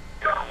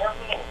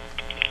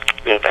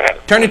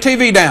 Turn your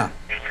TV down.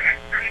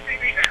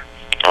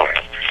 All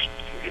right.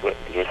 Give me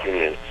a few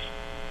minutes.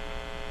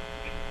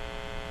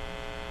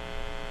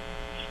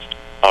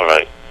 All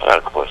right. I got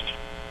a question.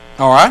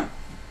 All right.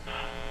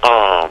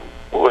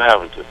 We were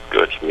having a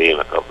discussion, me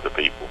and a couple of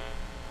people,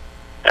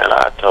 and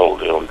I told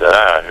them that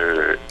I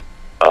heard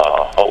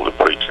a holy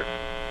preacher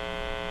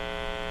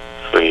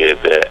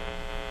said that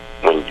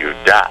when you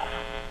die,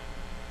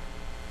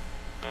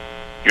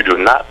 you do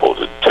not supposed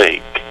to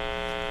take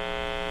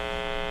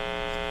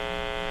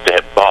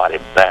that body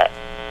back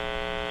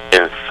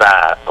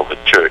inside of a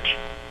church,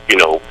 you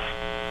know,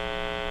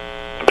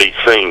 be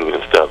seen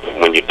and stuff.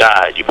 When you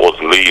die, you're supposed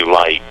to leave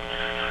like,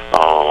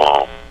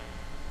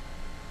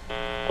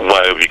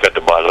 well, you got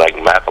the body like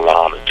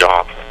Macalon or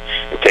Johnson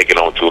and take it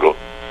on to the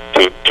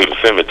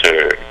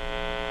cemetery.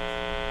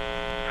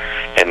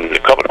 And a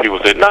couple of people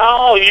said,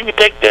 no, you can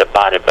take that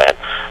body back.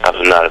 I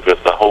said, not if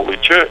it's the holy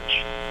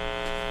church.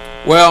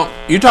 Well,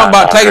 you're talking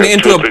about taking it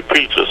into a.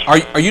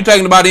 Are you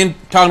taking about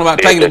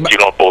taking it? You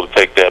don't supposed to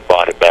take that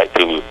body back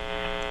to.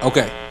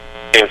 Okay.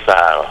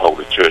 Inside a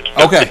holy church.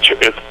 Okay.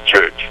 It's a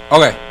church.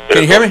 Okay.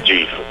 Can you hear me?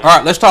 Jesus. All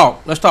right. Let's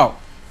talk.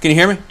 Can you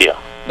hear me? Yeah.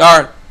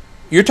 All right.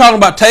 You're talking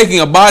about taking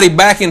a body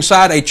back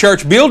inside a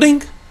church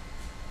building?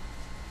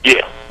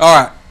 Yeah. All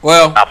right.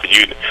 Well, after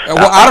you,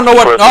 I don't know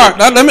what. All right.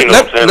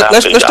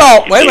 Let's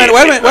talk. Wait a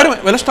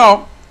minute. Let's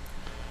talk.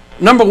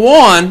 Number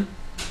one,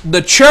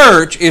 the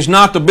church is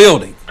not the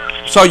building.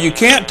 So you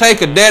can't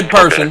take a dead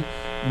person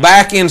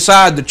back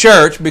inside the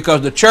church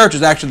because the church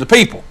is actually the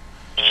people.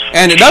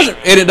 And it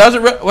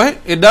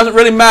doesn't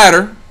really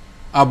matter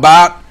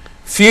about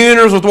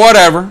funerals or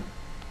whatever.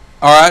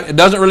 All right, it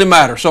doesn't really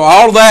matter. So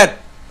all of that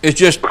It's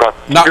just Because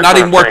not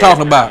even worth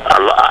talking about.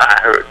 I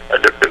heard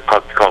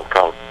because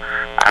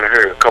I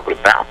heard a couple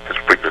of Baptist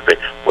preachers say,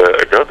 well,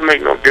 it doesn't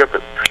make no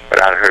difference.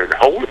 But I heard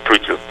holy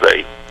preachers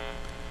say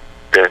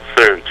that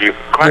serve Jesus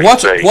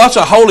Christ. What's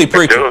a holy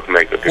preacher? It does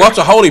make a difference. What's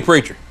a holy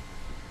preacher?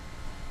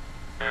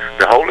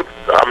 The holy,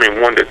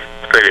 one that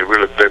say they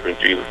really serving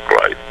Jesus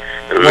Christ.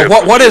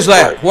 Well, what is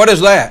that? Christ. What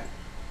is that?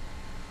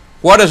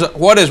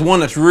 What is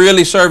one that's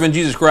really serving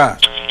Jesus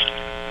Christ?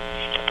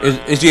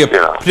 Is he a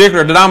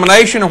particular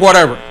denomination or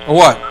whatever, or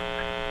what?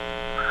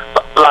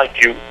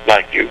 Like you.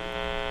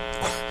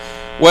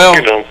 Well,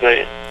 you know what I'm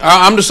saying?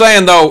 I'm just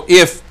saying though,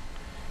 if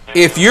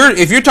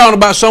you're talking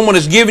about someone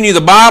that's giving you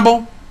the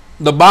Bible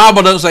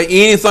doesn't say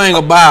anything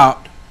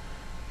about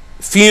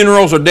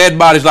funerals or dead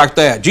bodies like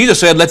that. Jesus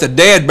said, "Let the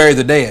dead bury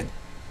the dead."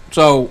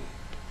 So,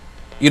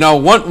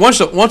 once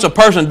a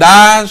person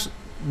dies,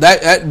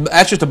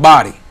 that's just a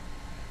body.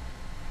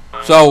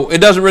 So it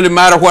doesn't really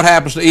matter what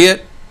happens to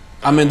it.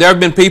 There have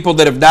been people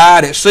that have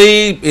died at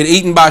sea,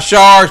 eaten by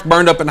sharks,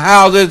 burned up in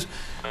houses.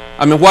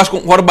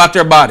 What about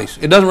their bodies?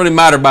 It doesn't really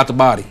matter about the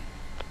body.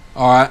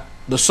 All right,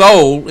 the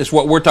soul is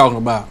what we're talking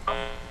about,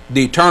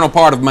 the eternal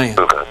part of man.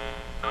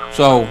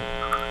 So,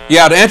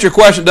 yeah, to answer your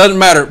question, it doesn't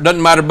matter. It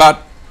doesn't matter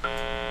about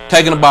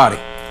taking a body.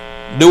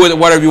 Do with it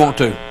whatever you want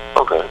to.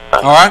 Okay.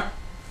 All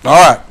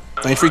right.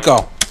 Thanks for your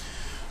call.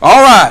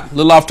 All right, a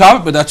little off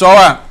topic, but that's all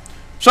right.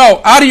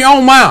 So, out of your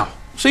own mouth.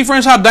 See,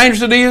 friends, how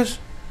dangerous it is?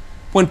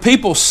 When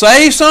people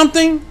say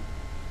something,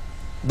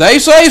 they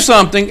say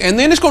something, and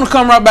then it's going to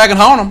come right back and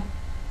haunt them.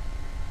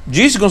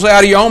 Jesus is going to say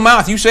out of your own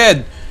mouth, you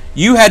said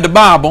you had the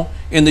Bible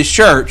in this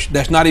church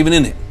that's not even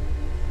in it.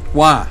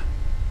 Why?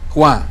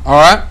 All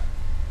right?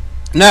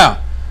 Now,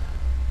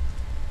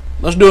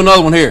 let's do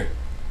another one here.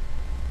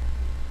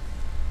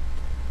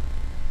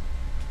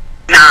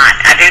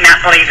 I do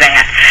not believe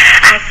that.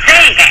 I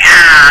think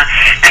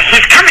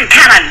he's coming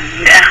kind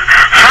of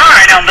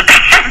hard on the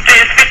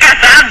Baptists because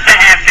I'm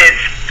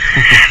Baptist.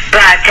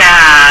 But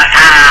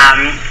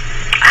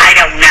I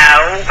don't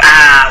know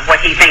what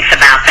he thinks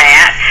about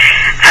that.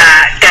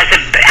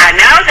 I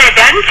know that it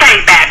doesn't say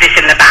Baptist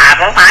in the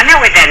Bible. I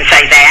know it doesn't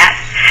say that.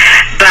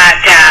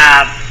 But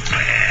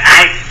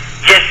I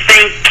just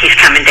think he's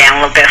coming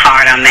down a little bit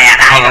hard on that.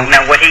 I don't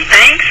know what he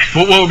thinks.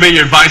 What would be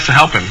your advice to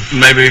help him?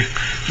 Maybe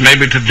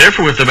to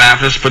differ with the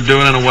Baptists, but do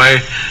it in a way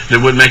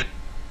that would make...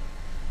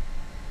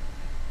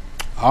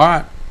 All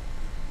right.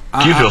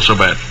 You feel so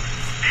bad.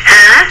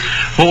 Huh?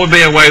 What would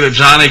be a way that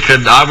Johnny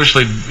could,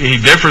 obviously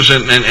he differs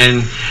and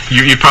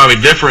you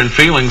probably differ in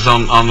feelings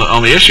on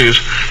the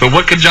issues, but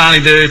what could Johnny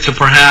do to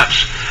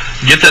perhaps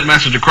get that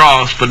message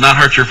across but not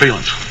hurt your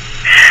feelings?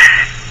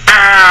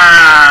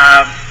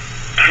 I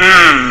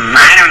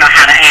don't know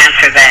how to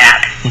answer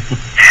that.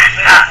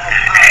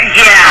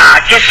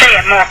 Yeah, just say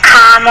it more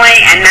calmly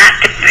and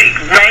not to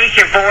raise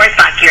your voice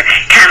like you're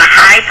kind of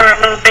hyper a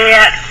little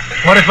bit.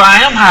 What if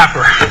I am hyper?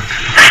 Well,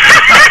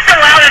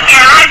 if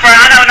you're hyper,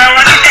 I don't know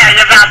what to tell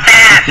you about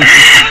that.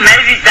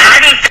 Maybe I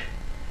didn't.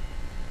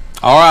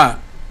 All right.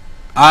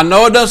 I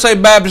know it doesn't say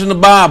Baptist in the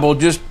Bible.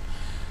 Just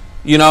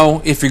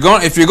if you're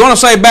going to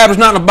say Baptist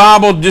not in the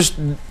Bible, just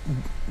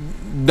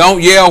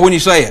don't yell when you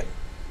say it.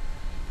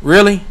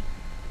 Really?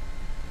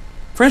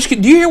 Friends, do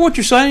you hear what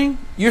you're saying?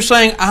 You're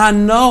saying, I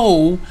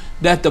know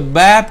that the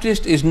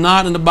Baptist is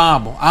not in the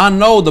Bible. I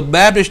know the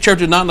Baptist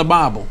church is not in the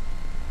Bible.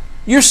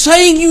 You're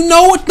saying you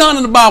know it's not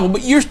in the Bible,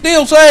 but you're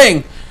still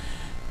saying,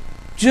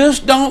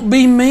 just don't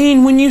be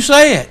mean when you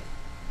say it.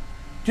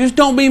 Just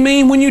don't be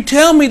mean when you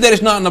tell me that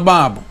it's not in the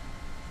Bible.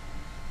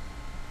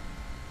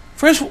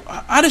 Friends,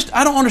 I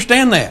don't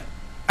understand that.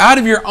 Out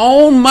of your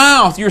own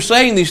mouth, you're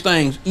saying these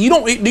things. Do you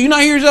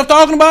not hear yourself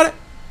talking about it?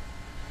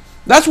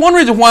 That's one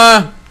reason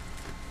why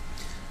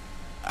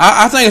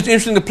I think it's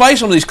interesting to play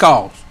some of these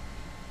calls,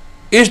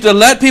 is to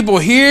let people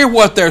hear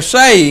what they're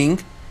saying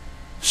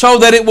so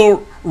that it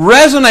will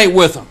resonate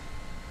with them.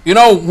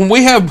 When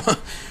we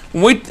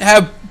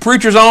have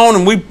preachers on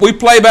and we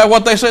play back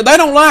what they say, they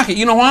don't like it.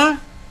 You know why?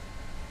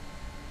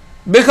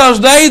 Because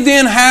they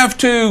then have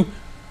to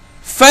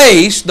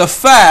face the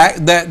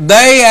fact that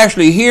they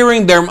actually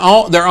hearing their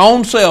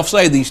own self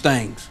say these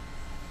things.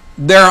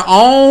 Their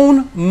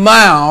own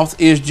mouth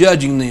is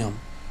judging them.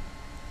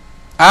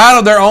 Out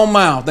of their own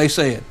mouth, they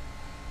say it.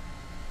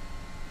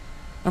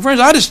 And friends,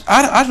 I just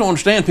don't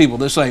understand people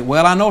that say,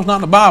 well, I know it's not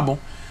in the Bible,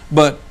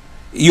 but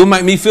you'll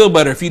make me feel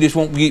better if you just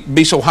won't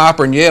be so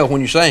hyper and yell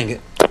when you're saying it.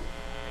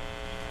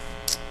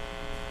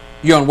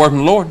 You're on work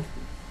with the Lord.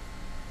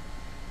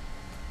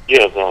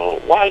 Yes,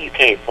 why you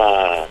can't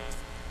find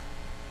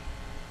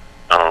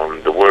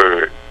the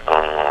word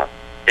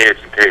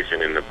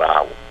education in the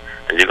Bible?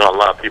 And you got a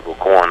lot of people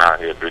going out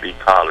here through these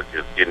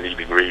colleges, getting these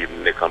degrees,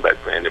 and they come back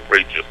saying they're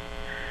preachers.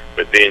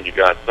 But then you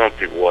got some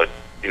people what,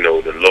 the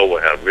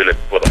Lord have really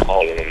put a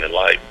calling on their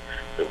life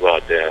to go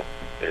out there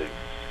and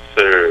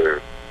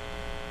serve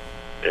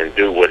and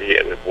do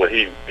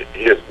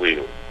his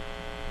will.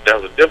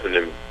 That was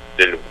different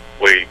than the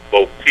way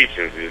both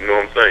teachings, you know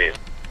what I'm saying?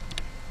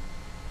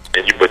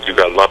 But you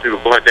got a lot of people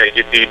go out there and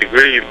get these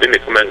degrees, then they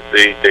come out and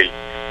say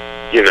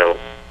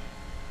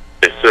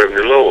They're serving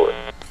the Lord.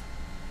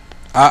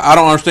 I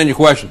don't understand your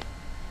question.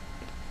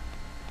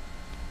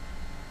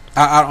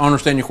 I don't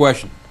understand your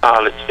question.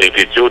 College, they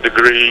get your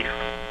degree,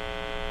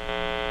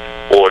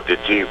 or did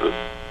Jesus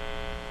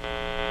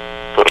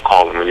put a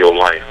calling in your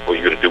life for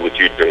you to do what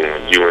you're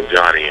doing, you and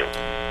Johnny? You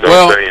know what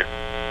I'm saying?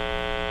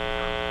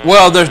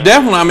 Well, there's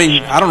definitely, I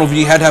mean, I don't know if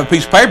you had to have a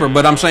piece of paper,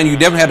 but I'm saying you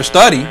definitely had to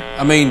study.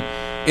 I mean,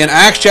 in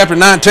Acts chapter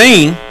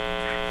 19,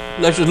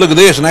 let's just look at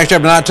this, in Acts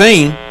chapter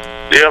 19.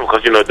 Yeah,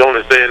 because, you know, don't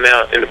it say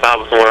now in the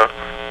Bible somewhere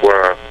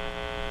where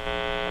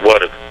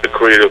what the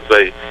Creator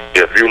say,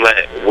 if you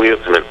lack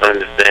wisdom and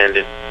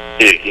understanding,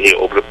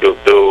 he'll open up your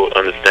door,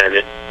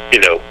 understanding, you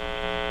know,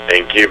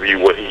 and give you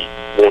what he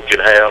wants you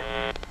to have.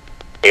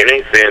 It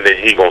ain't saying that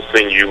he gonna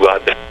send you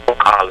out there to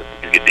college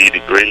to get these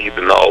degrees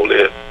and all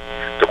this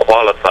to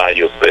qualify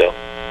yourself.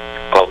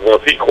 Because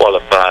once he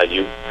qualifies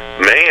you,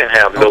 man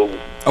have no,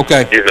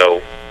 you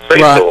know, say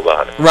so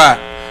about it. Right.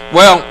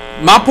 Well,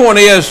 my point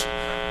is,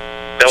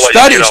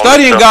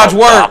 studying God's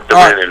word.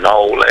 And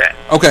all that.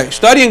 Okay,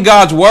 studying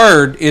God's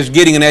word is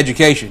getting an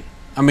education.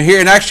 I mean,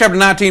 here in Acts chapter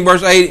 19,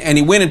 verse 8, and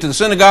he went into the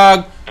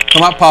synagogue,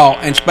 come out Paul,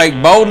 and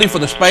spake boldly for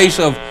the space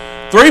of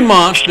 3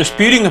 months,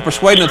 disputing and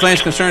persuading the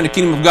things concerning the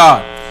kingdom of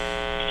God.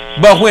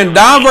 But when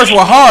divers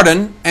were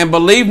hardened, and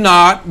believed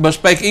not, but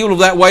spake evil of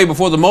that way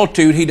before the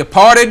multitude, he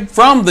departed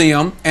from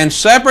them, and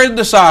separated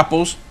the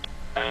disciples,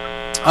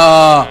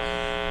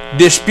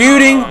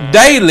 disputing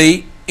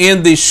daily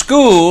in the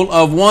school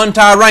of one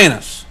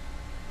Tyrannus,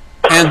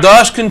 and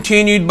thus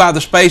continued by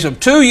the space of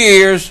 2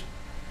 years,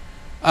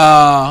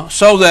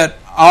 so that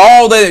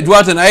all they that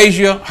dwelt in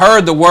Asia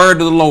heard the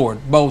word of the Lord,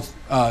 both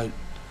word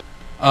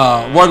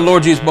of the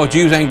Lord Jesus, both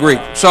Jews and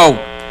Greeks. So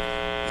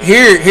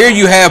here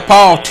you have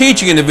Paul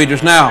teaching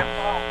individuals. Now,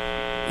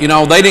 you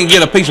know, they didn't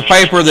get a piece of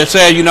paper that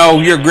said, you know,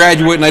 you're a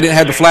graduate, and they didn't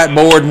have the flat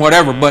board and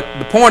whatever. But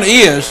the point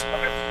is,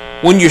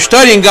 when you're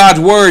studying God's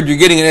word, you're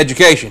getting an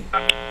education,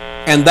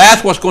 and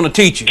that's what's going to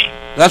teach you.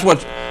 That's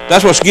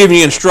what's giving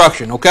you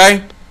instruction.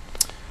 Okay.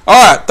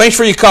 All right. Thanks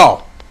for your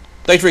call.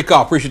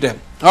 Appreciate that.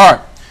 All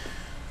right.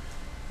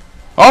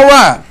 All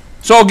right.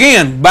 So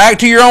again, back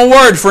to your own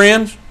word,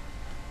 friends.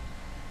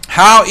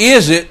 How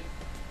is it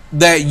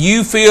that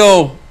you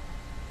feel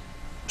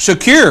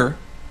secure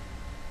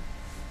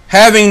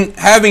having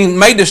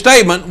made the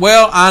statement,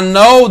 well, I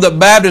know that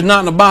Baptist is not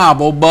in the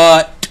Bible,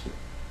 but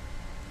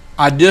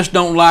I just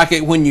don't like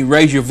it when you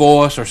raise your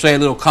voice or say a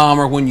little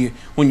calmer when you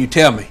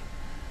tell me.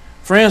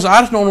 Friends,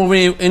 I just don't know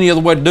any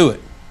other way to do it.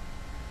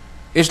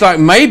 It's like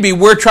maybe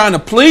we're trying to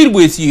plead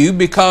with you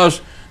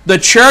because the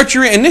church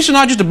you're in, and this is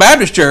not just a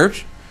Baptist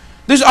church,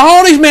 there's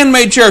all these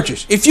man-made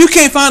churches. If you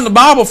can't find the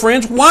Bible,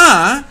 friends,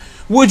 why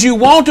would you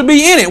want to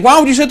be in it? Why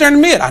would you sit there and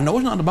admit, I know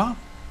it's not the Bible.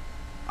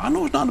 I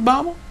know it's not the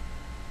Bible.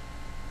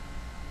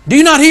 Do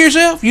you not hear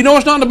yourself? You know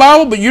it's not in the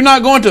Bible, but you're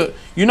not going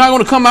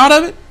to come out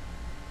of it?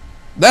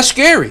 That's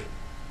scary.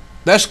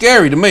 That's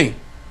scary to me.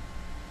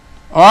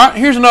 All right,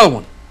 here's another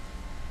one.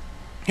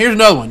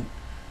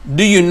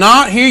 Do you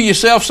not hear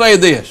yourself say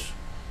this?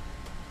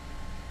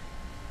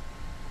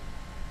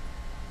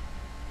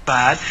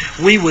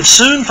 We would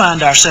soon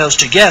find ourselves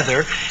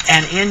together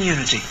and in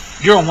unity.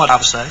 You're on what the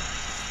Bible say?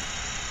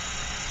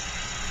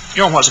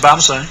 You're on what's the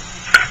Bible say?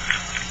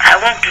 I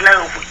want to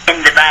know in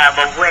the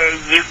Bible where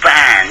you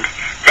find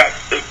that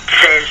it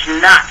says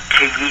not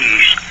to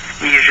use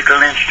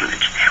musical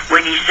instruments.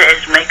 When he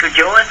says make a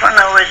joyful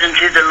noise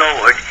unto the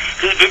Lord,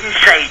 he didn't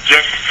say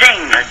just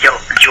sing a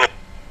joyful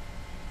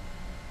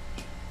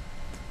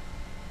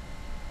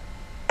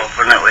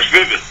noise,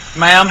 did he?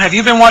 Ma'am, have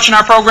you been watching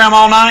our program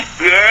all night?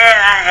 Yeah,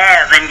 I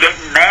have, and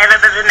getting mad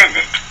over the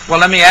minute. Well,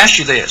 let me ask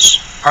you this.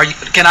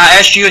 Can I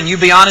ask you and you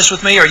be honest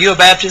with me? Are you a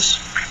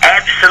Baptist?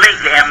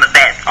 Absolutely, I'm a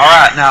Baptist. All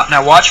right,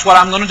 now watch what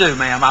I'm going to do,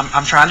 ma'am.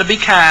 I'm trying to be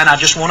kind. I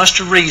just want us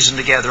to reason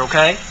together,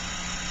 okay?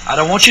 I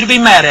don't want you to be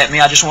mad at me.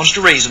 I just want us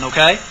to reason,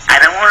 okay? I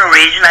don't want to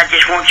reason. I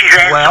just want you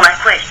to answer my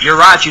question. You're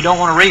right. You don't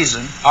want to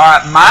reason. All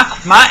right,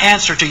 my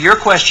answer to your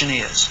question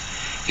is,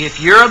 if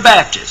you're a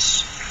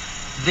Baptist,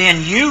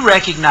 then you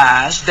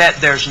recognize that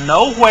there's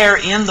nowhere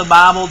in the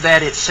Bible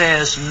that it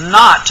says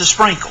not to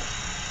sprinkle.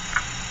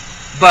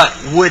 But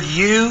would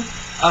you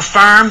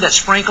affirm that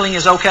sprinkling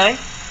is okay?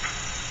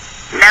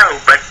 No,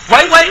 but...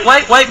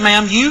 Wait,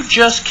 ma'am. You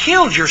just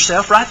killed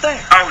yourself right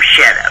there. Oh,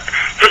 shut up.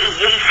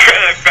 He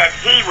said that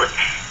he would...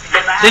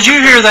 Did you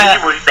hear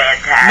that? He was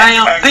baptized.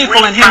 Ma'am,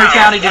 people in Henry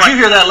County, did you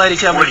hear that lady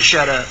tell me to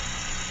shut up?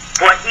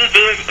 What he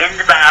did in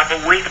the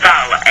Bible, we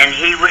follow, and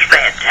he was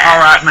baptized.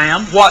 All right,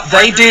 ma'am. What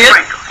they did...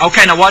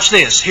 Okay, now watch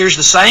this. Here's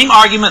the same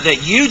argument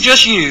that you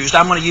just used.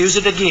 I'm going to use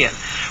it again.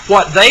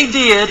 What they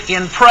did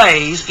in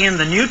praise in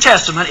the New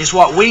Testament is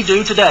what we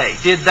do today.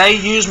 Did they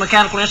use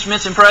mechanical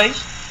instruments in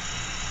praise?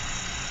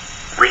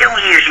 We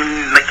don't use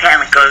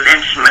mechanical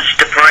instruments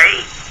to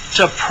pray.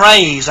 To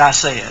praise, I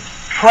said.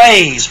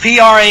 Praise.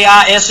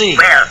 P-R-A-I-S-E.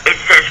 Well, it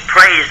says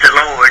praise the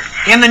Lord.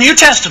 In the New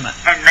Testament.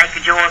 And make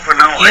a joyful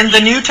noise. In the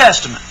New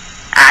Testament.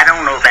 I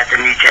don't know about the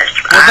New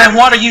Testament. Well, then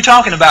what are you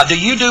talking about? Do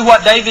you do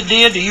what David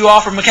did? Do you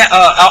offer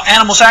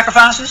animal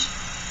sacrifices?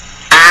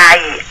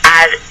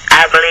 I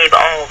I believe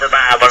all the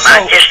Bible, So-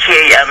 not just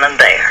here and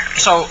there.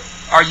 So,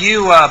 are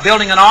you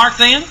building an ark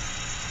then?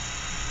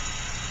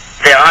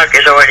 The ark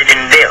has already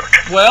been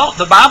built. Well,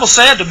 the Bible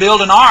said to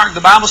build an ark.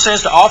 The Bible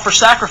says to offer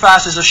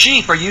sacrifices of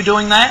sheep. Are you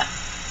doing that?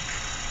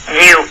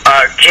 You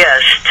are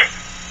just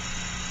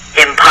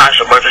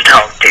impossible to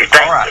talk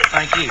to. All right,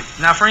 thank you.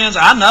 Now, friends,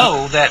 I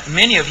know that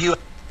many of you...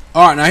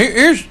 All right, now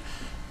here's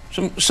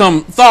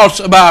some thoughts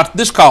about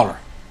this caller.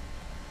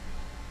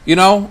 You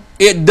know,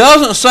 it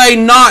doesn't say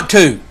not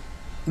to.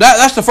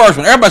 That's the first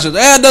one. Everybody says,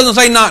 it doesn't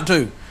say not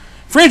to.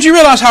 Friends, you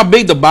realize how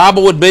big the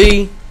Bible would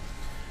be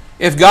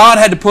if God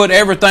had to put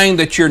everything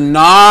that you're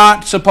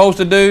not supposed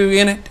to do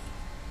in it?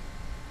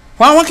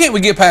 Why can't we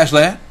get past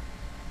that?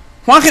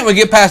 Why can't we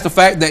get past the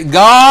fact that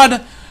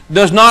God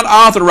does not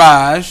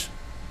authorize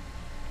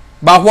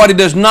by what He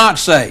does not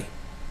say?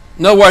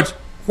 In other words,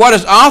 what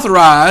is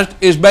authorized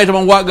is based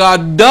upon what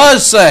God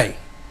does say.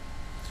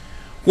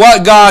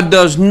 What God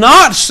does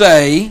not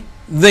say,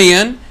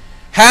 then,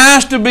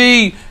 has to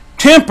be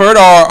tempered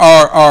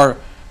or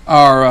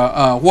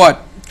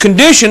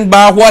conditioned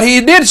by what He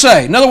did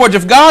say. In other words,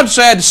 if God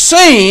said,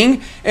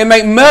 sing and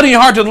make melody in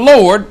your heart to the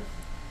Lord,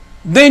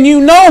 then you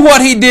know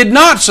what He did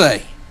not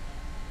say.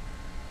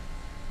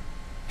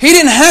 He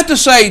didn't have to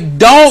say,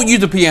 don't use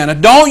the piano,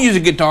 don't use the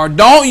guitar,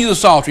 don't use the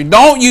psaltery,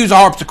 don't use the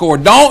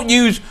harpsichord, don't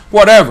use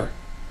whatever.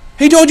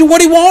 He told you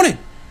what He wanted.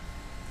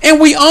 And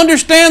we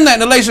understand that.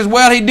 And the lady says,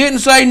 well, He didn't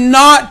say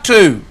not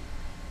to.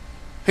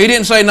 He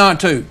didn't say not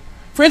to.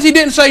 Friends, He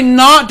didn't say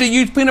not to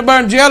use peanut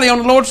butter and jelly on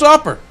the Lord's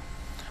Supper.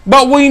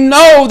 But we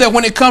know that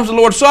when it comes to the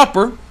Lord's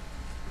Supper,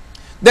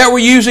 that we're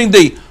using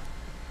the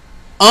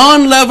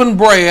unleavened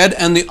bread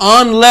and the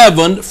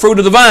unleavened fruit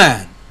of the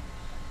vine.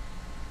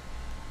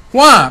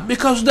 Why?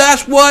 Because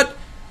that's what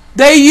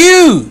they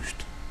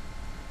used.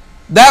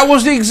 That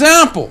was the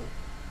example.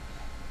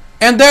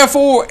 And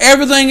therefore,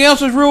 everything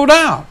else is ruled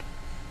out.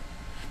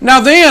 Now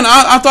then,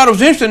 I thought it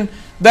was interesting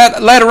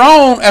that later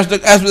on,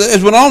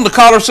 as went on, the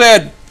caller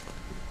said,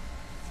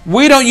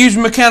 we don't use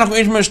mechanical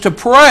instruments to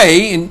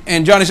pray,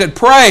 and Johnny said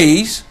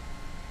praise.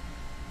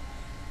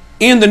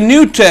 In the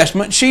New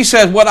Testament, she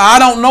says, what I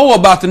don't know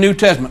about the New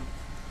Testament.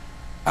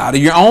 Out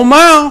of your own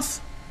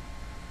mouth.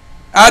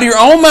 Out of your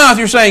own mouth,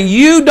 you're saying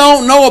you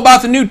don't know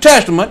about the New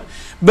Testament,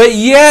 but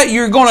yet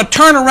you're going to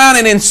turn around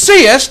and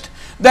insist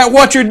that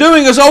what you're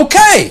doing is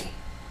okay.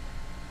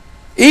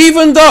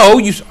 Even though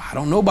you say, I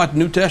don't know about the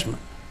New Testament.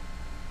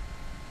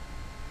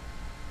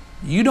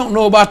 You don't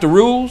know about the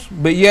rules,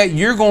 but yet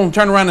you're going to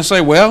turn around and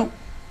say, well,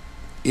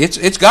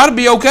 it's got to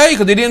be okay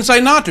because He didn't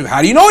say not to.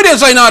 How do you know He didn't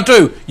say not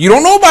to? You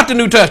don't know about the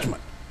New Testament.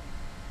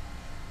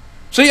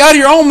 See, out of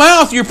your own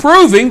mouth, you're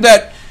proving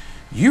that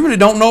you really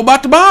don't know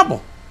about the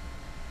Bible.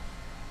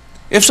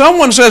 If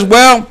someone says,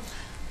 well,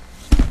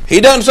 He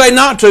doesn't say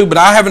not to, but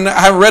I haven't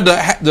read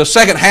the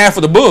second half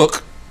of the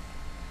book,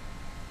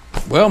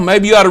 well,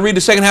 maybe you ought to read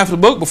the second half of the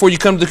book before you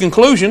come to the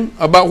conclusion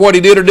about what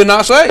He did or did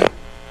not say.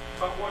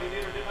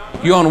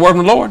 You on the word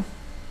from the Lord?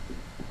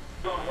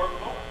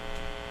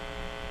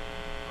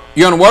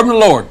 You on the word from the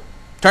Lord?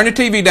 Turn your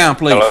TV down,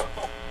 please. Hello?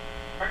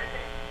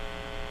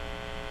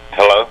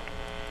 Hello?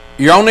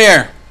 You're on the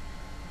air.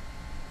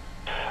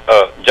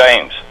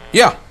 James.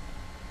 Yeah.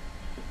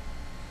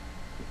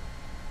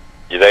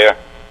 You there?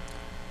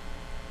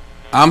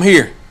 I'm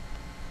here.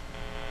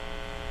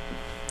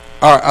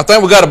 All right, I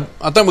think we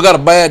got a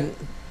bad.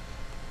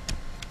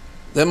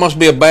 That must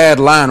be a bad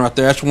line right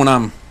there. That's when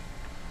I'm.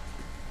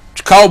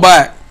 Call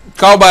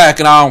back,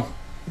 and I'll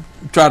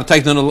try to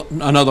take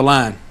another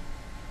line.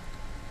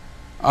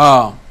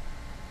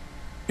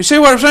 You see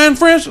what I'm saying,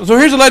 friends? So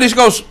here's a lady who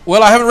goes,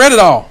 well, I haven't read it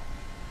all.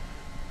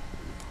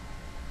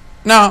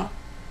 Now,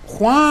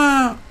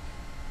 why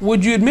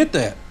would you admit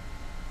that?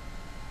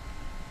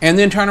 And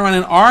then turn around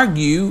and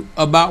argue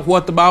about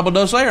what the Bible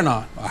does say or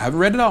not? I haven't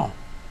read it all.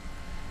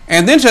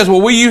 And then says,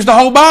 well, we use the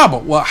whole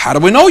Bible. Well, how do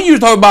we know you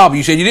used the whole Bible?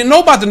 You said you didn't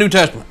know about the New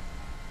Testament.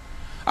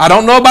 I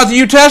don't know about the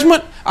New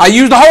Testament. I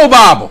use the whole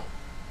Bible.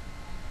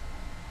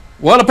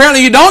 Well,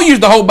 apparently you don't use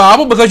the whole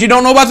Bible because you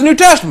don't know about the New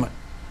Testament.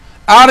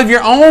 Out of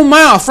your own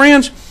mouth.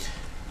 Friends,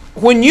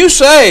 when you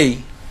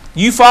say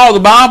you follow the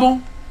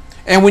Bible,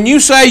 and when you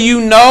say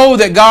you know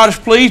that God is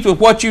pleased with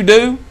what you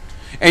do,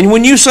 and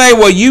when you say,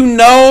 well, you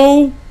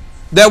know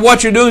that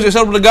what you're doing is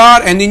acceptable to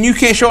God, and then you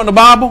can't show it in the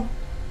Bible,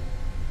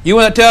 you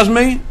know what that tells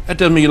me? That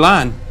tells me you're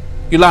lying.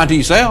 You're lying to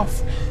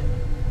yourself.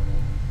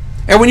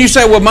 And when you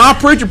say, well, my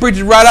preacher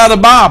preaches right out of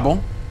the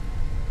Bible,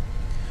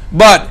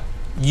 but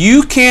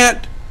you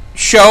can't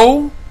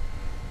show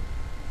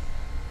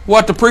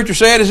what the preacher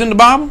said is in the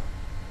Bible,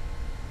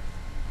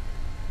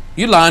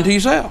 you're lying to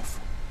yourself.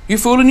 You're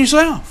fooling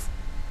yourself.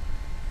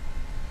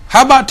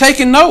 How about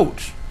taking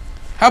notes?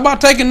 How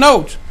about taking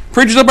notes?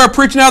 Preachers up there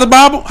preaching out of the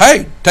Bible?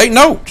 Hey, take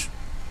notes.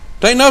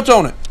 Take notes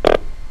on it.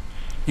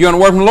 You on the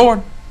word from the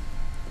Lord?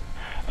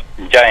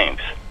 James.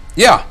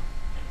 Yeah.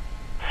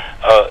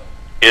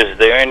 Is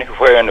there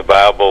anywhere in the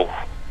Bible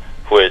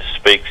where it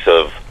speaks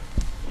of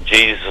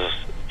Jesus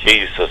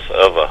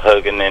ever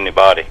hugging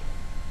anybody?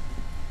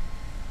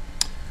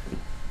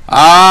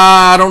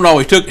 I don't know.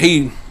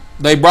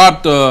 they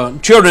brought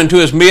children into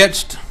his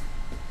midst.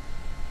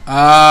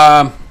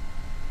 Off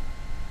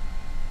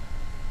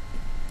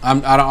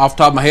the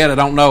top of my head, I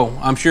don't know.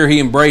 I'm sure he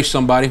embraced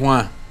somebody.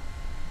 Why?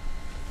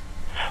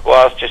 Well,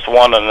 I was just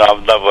wondering.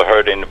 I've never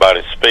heard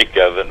anybody speak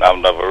of it, and I've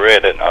never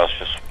read it. And I was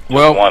just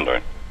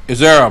wondering. Is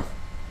there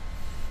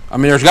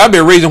there's got to be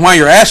a reason why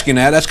you're asking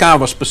that. That's kind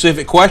of a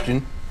specific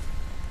question.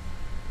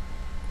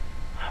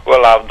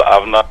 Well,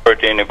 I've not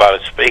heard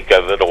anybody speak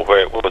of it or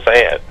where it was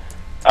at.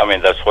 I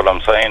mean, that's what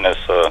I'm saying.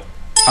 It's a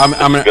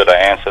good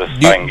answer I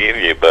can give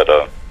you, but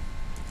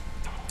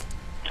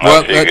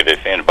I figured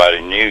if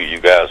anybody knew, you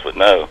guys would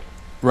know.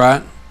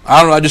 Right.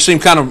 I don't know. I just seem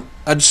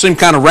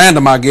kind of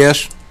random, I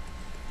guess.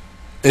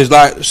 Is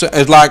that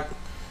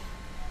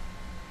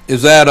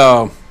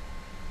a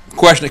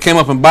question that came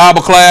up in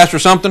Bible class or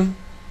something?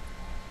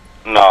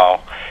 No.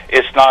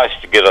 It's nice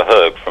to get a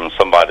hug from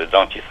somebody,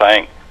 don't you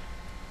think?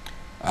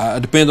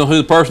 It depends on who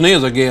the person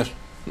is, I guess.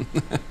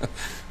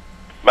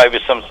 maybe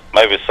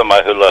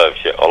somebody who loves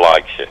you or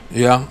likes you.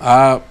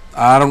 Yeah,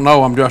 I don't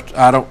know. Off the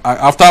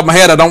top of my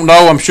head, I don't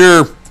know. I'm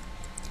sure.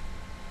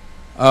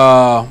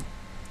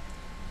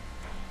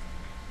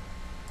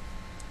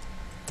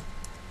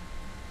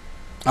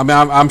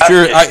 I'm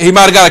sure he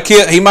might have got a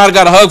kiss. He might have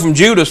got a hug from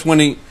Judas when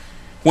he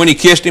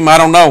kissed him. I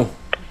don't know.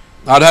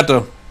 I'd have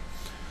to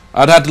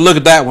look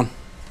at that one.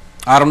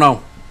 I don't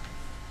know.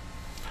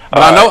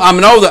 But I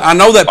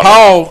know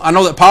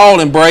that Paul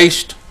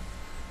embraced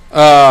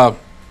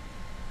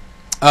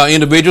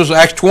individuals.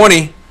 Acts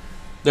 20,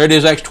 there it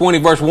is. Acts 20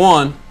 verse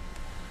 1.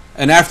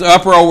 And after the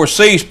uproar was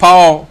ceased,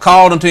 Paul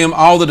called unto him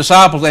all the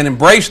disciples and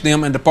embraced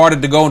them and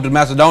departed to go into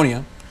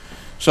Macedonia.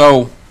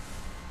 So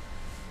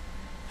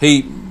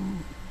he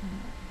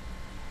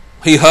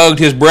hugged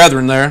his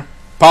brethren there.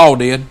 Paul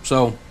did.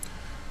 So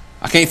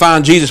I can't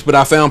find Jesus, but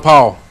I found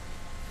Paul.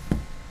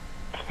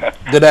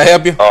 Did that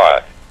help you? All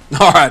right.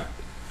 All right.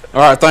 All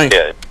right, thanks.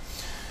 Yeah.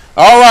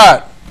 All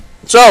right.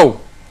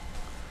 So,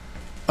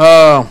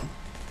 I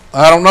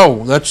don't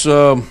know. That's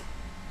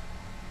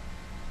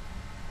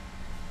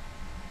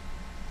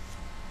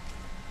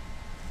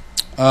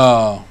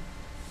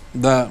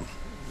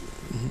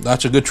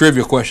that's a good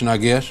trivia question, I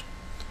guess.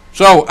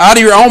 So, out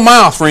of your own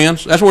mouth,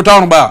 friends. That's what we're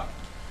talking about.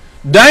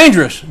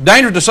 Dangerous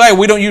to say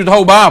we don't use the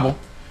whole Bible.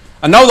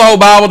 I know the whole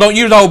Bible. Don't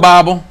use the whole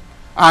Bible.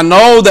 I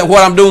know that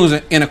what I'm doing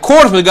is in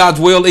accordance with God's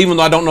will, even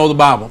though I don't know the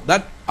Bible.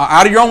 That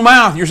out of your own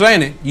mouth, you're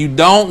saying it. You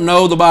don't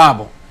know the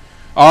Bible.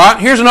 All right.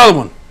 Here's another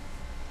one.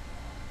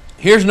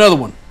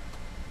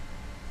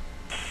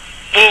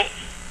 Well,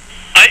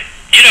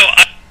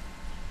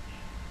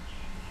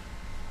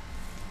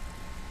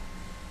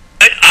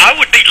 I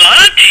would be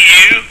lying to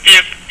you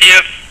if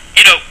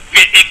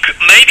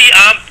maybe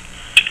I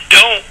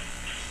don't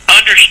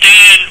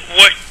understand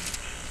what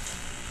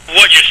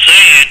you're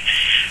saying,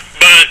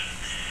 but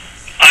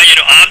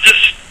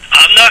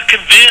I'm not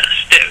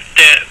convinced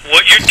that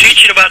what you're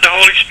teaching about the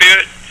Holy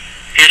Spirit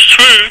is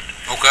truth.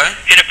 Okay.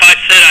 And if I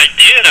said I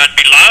did, I'd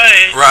be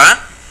lying. Right.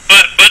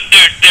 But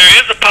there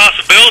is a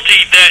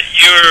possibility that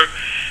you're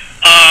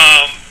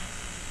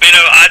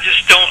I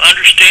just don't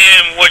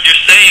understand what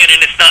you're saying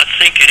and it's not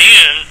sinking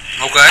in.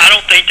 Okay. I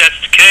don't think that's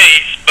the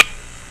case.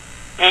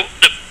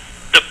 But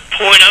the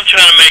point I'm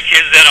trying to make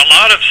is that a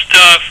lot of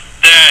stuff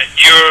that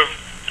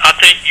I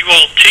think you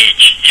all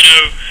teach,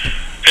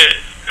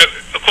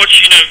 of course,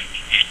 you're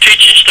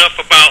teaching stuff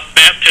about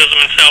baptism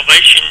and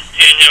salvation,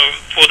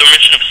 for the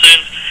remission of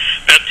sins,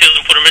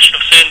 baptism for the remission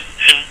of sin,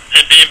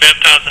 and being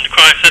baptized into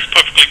Christ. That's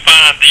perfectly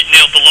fine.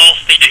 The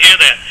lost need to hear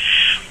that.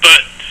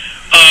 But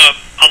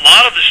a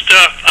lot of the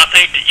stuff I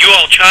think that you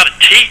all try to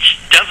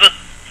teach doesn't,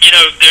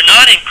 they're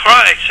not in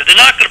Christ, so they're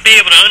not going to be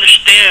able to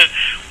understand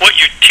what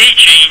you're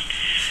teaching,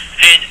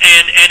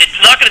 and it's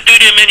not going to do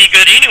them any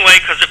good anyway,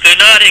 because if they're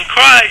not in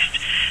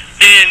Christ,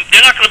 then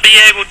they're not going to be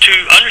able to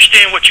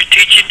understand what you're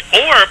teaching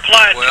or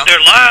apply it to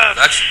their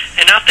lives.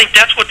 And I think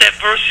that's what that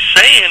verse is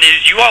saying,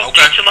 is you all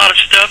teach a lot of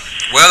stuff.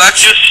 Well,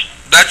 that's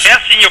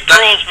casting your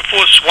pearls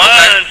before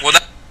swine. Okay.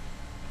 Well,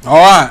 All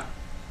right.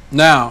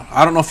 Now,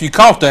 I don't know if you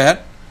caught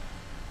that,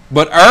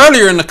 but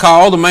earlier in the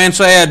call, the man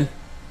said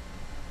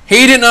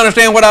he didn't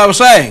understand what I was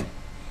saying.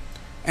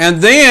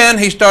 And then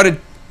he started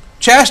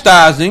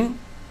chastising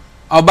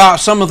about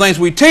some of the things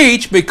we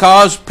teach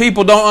because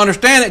people don't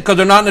understand it because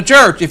they're not in the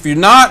church. If you're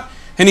not,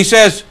 and he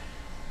says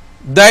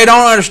they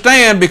don't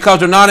understand because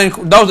they're not in,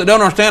 those that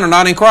don't understand are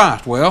not in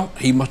Christ. Well,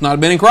 he must not have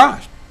been in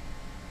Christ.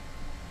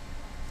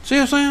 See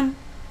what I'm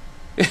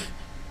saying?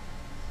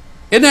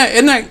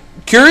 Isn't that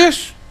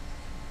curious?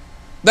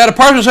 That a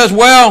person says,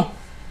 well,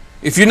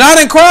 if you're not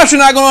in Christ, you're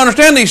not going to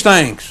understand these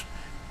things.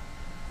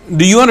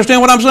 Do you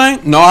understand what I'm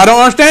saying? No, I don't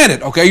understand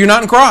it. Okay, you're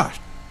not in Christ.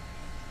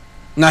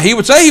 Now, he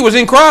would say he was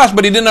in Christ,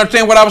 but he didn't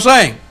understand what I was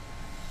saying.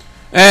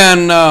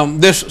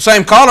 And this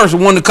same caller is the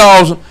one that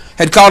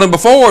had called him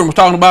before and was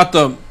talking about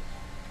the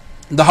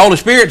Holy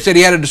Spirit, said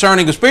he had a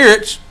discerning of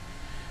spirits,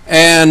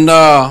 and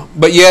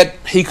but yet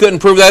he couldn't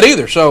prove that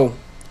either. So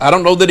I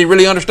don't know that he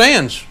really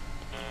understands.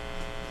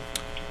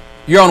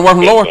 You're on the Work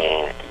from the Lord.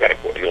 I got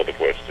another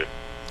question.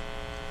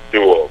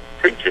 Do a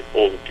preacher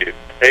supposed to get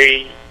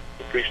paid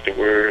to preach the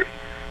word,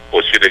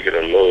 or should they get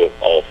a love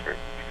offering?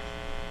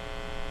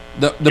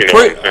 What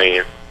I'm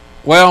saying?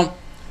 Well,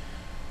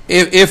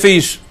 if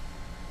he's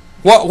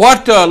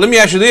let me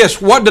ask you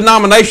this: what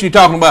denomination are you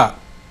talking about?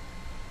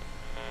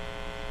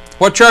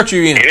 What church are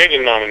you in? Any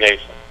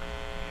denomination.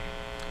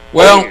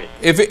 Well,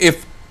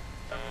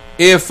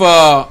 if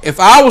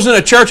I was in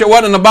a church that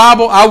wasn't in the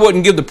Bible, I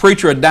wouldn't give the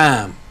preacher a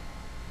dime.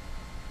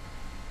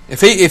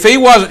 If he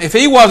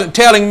wasn't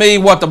telling me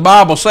what the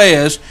Bible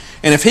says,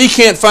 and if he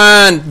can't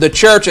find the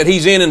church that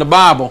he's in the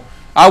Bible,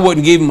 I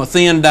wouldn't give him a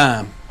thin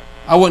dime.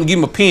 I wouldn't give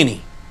him a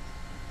penny.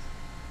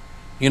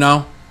 You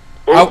know.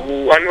 Well,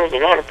 I know there's a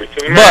lot of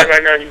preachers.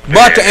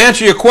 But to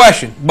answer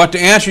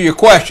your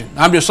question,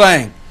 I'm just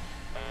saying,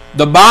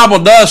 the Bible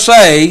does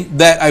say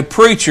that a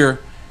preacher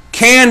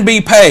can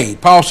be paid.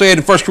 Paul said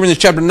in 1 Corinthians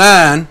chapter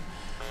 9,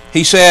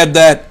 he said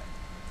that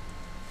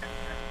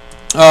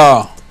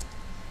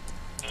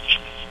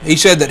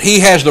he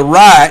has the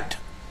right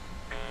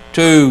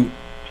to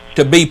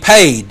be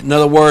paid. In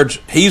other words,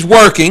 he's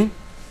working.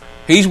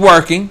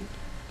 Let's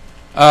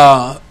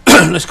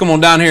come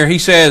on down here. He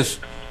says,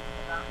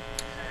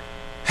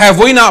 have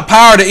we not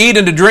power to eat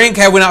and to drink?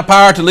 Have we not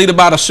power to lead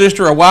about a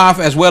sister or wife,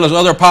 as well as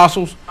other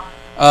apostles,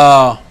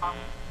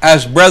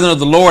 as brethren of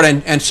the Lord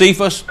and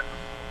Cephas?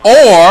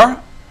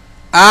 Or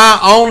I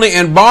only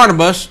and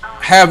Barnabas,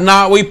 have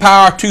not we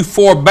power to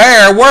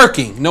forbear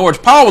working? In other words,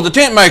 Paul was a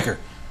tent maker.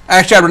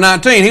 Acts chapter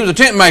 19, he was a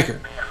tent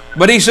maker.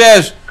 But he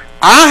says,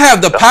 I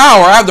have the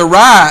power, I have the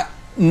right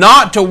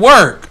not to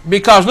work.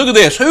 Because look at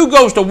this, who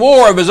goes to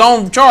war of his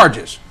own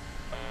charges?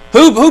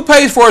 Who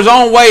pays for his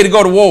own way to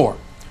go to war?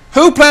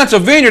 Who plants a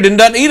vineyard and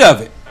doesn't eat of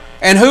it?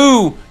 And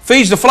who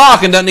feeds the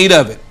flock and doesn't eat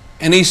of it?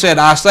 And he said,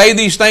 I say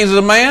these things as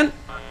a man,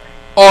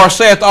 or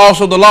saith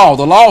also the law?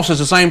 The law says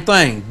the same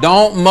thing.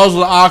 Don't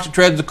muzzle the ox that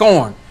treads the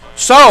corn.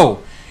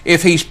 So,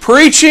 if he's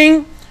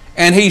preaching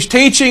and he's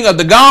teaching of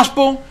the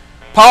gospel,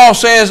 Paul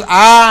says,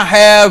 I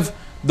have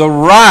the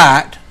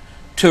right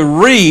to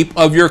reap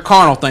of your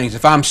carnal things.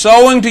 If I'm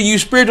sowing to you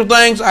spiritual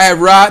things, I have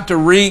right to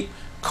reap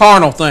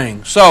carnal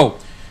things. So,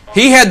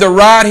 he had the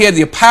right, he had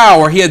the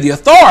power, he had the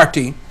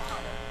authority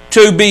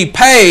to be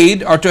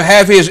paid or to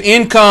have his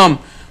income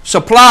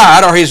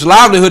supplied or his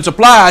livelihood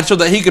supplied so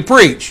that he could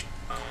preach.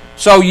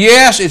 So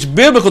yes, it's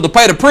biblical to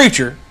pay the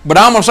preacher, but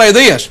I'm going to say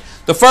this.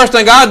 The first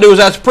thing I do is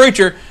ask the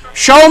preacher,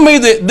 show me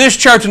this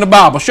church in the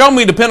Bible. Show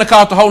me the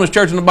Pentecostal Holiness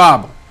Church in the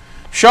Bible.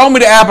 Show me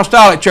the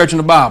Apostolic Church in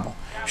the Bible.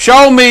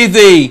 Show me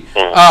the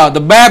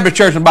Baptist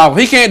Church in the Bible.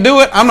 If he can't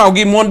do it, I'm not going to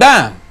give him one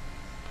dime.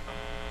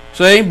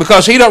 See,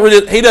 because he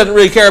doesn't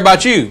really care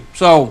about you.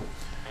 So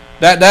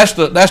that's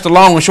the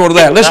long and short of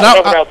that. Listen,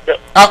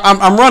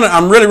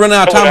 I'm really running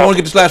out of time. I want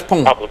to get this last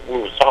point. We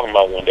was talking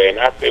about one day, and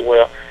I said,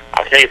 well,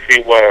 I can't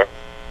see where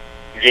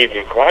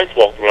Jesus Christ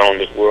walked around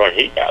this world and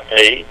he got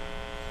paid.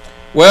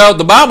 Well,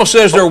 the Bible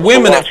says there are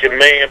women that your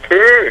man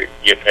purred,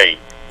 you paid.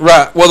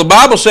 Right. Well, the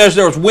Bible says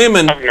there was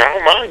women. I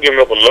don't mind giving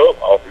up a love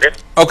offering.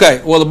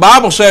 Okay. Well, the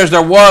Bible says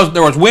there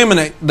was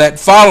women that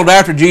followed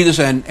after Jesus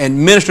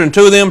and ministering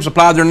to them,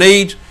 supplied their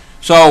needs.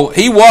 So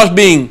he was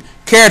being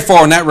cared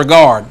for in that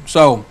regard.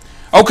 So,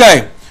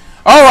 okay.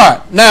 All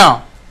right.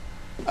 Now,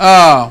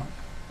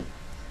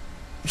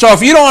 so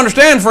if you don't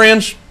understand,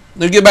 friends,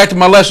 let's get back to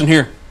my lesson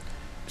here.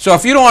 So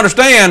if you don't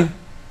understand,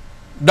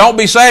 don't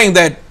be saying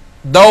that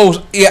those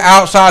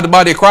outside the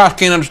body of Christ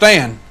can't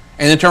understand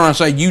and then turn around and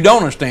say you don't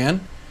understand.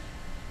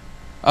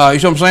 You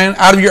see what I'm saying?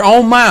 Out of your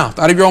own mouth.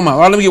 Out of your own mouth. All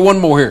right, let me get one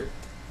more here.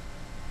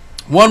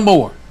 One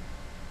more.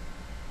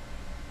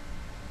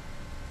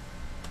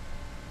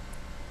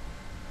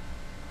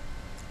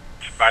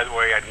 By the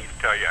way, I need to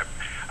tell you,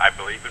 I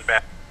believe in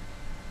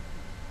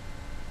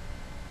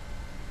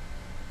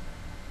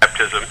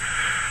baptism.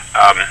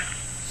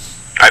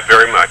 I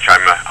very much.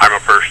 I'm a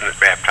person that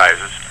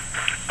baptizes.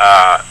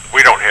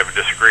 We don't have a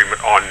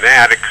disagreement on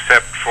that,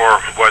 except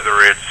for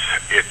whether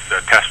it's a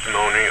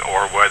testimony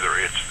or whether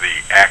it's the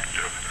act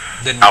of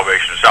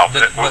salvation itself.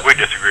 We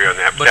disagree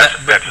on that. But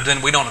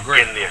then we don't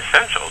agree in the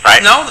essentials. I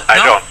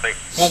don't think.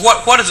 Well,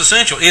 what is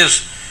essential?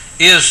 Is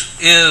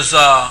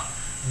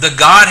the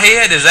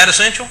Godhead, is that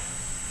essential?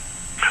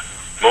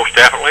 Most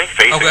definitely.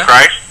 Faith in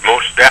Christ.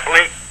 Most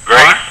definitely.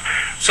 Grace.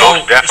 So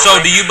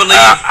do you believe?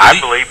 I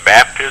believe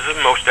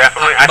baptism, most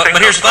definitely. I think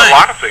here's the thing. A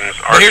lot of things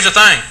are. But here's the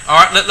thing. All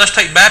right, let's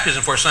take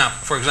baptism for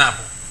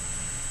example.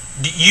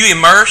 Do you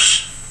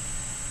immerse?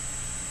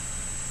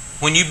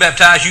 When you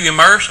baptize, you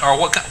immerse, or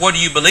what do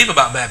you believe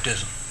about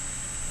baptism?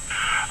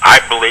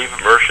 I believe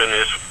immersion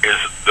is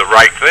the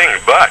right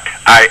thing, but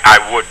I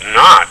would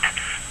not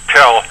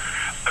tell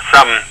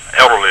some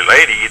elderly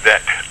lady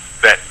that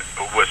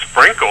was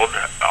sprinkled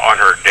on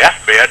her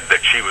deathbed that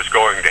she was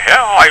going to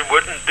hell. I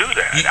wouldn't do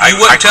that. You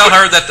wouldn't tell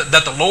her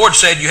that the Lord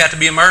said you have to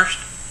be immersed?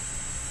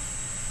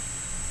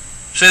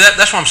 See,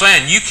 that's what I'm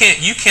saying. You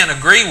can't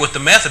agree with the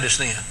Methodist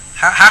then.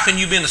 How can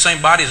you be in the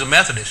same body as a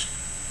Methodist?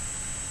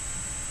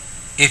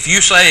 If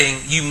you're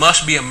saying you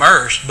must be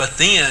immersed, but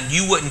then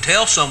you wouldn't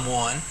tell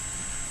someone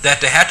that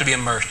they have to be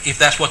immersed if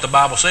that's what the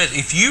Bible says.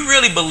 If you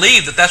really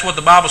believe that that's what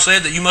the Bible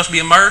says, that you must be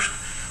immersed,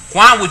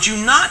 why would you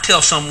not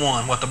tell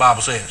someone what the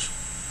Bible says?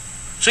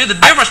 See, the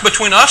difference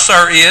between us,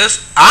 sir,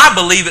 is I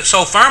believe it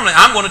so firmly,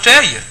 I'm going to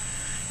tell you.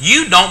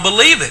 You don't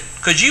believe it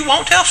because you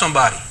won't tell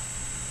somebody.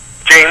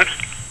 James,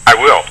 I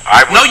will.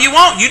 No, you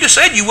won't. You just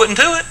said you wouldn't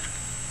do it.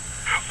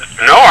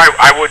 No,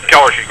 I wouldn't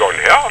tell her she's going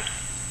to hell.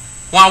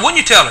 Why wouldn't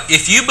you tell her?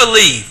 If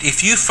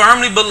you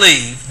firmly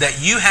believed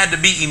that you had to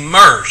be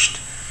immersed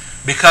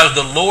because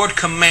the Lord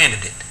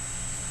commanded it,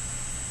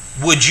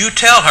 would you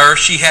tell her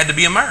she had to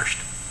be immersed?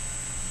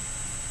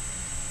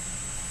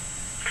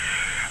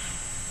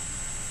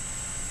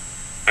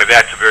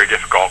 That's a very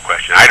difficult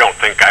question. I don't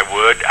think I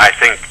would. I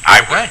think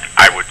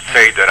I would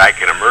say that I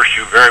can immerse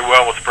you very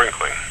well with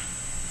sprinkling.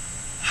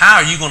 How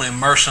are you going to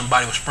immerse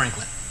somebody with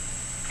sprinkling?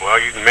 Well,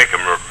 you can make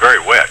them very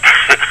wet.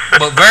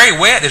 But very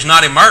wet is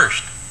not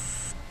immersed.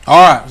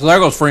 All right, so there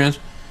goes, friends.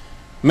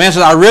 Man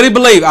says, I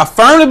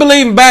firmly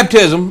believe in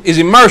baptism is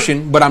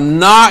immersion, but I'm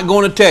not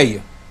going to tell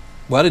you.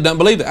 Well, he doesn't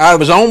believe it. Out of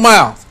his own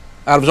mouth.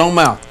 Out of his own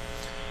mouth.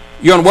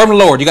 You're on the word of the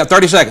Lord. You got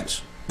 30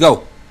 seconds.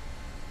 Go.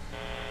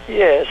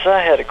 Yes,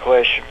 I had a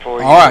question for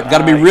you. All right, got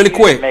to be really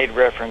quick. You made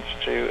reference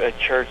to a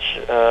church.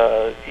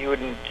 You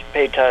wouldn't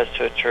pay tithes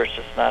to a church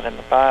that's not in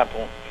the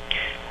Bible.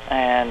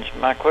 And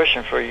my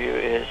question for you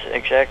is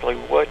exactly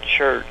what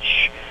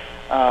church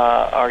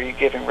are you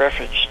giving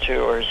reference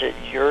to, or is it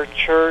your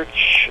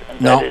church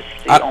that is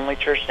the only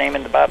church name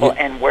in the Bible?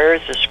 Yeah. And where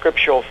is the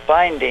scriptural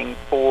finding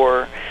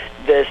for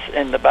this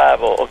in the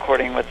Bible,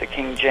 according with the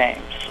King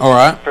James? All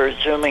right.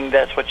 Presuming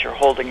that's what you're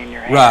holding in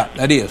your hand. Right,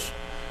 that is.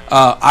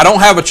 I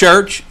don't have a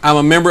church. I'm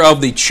a member of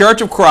the Church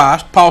of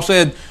Christ. Paul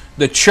said,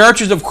 the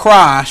churches of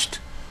Christ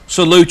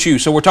salute you.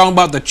 So we're talking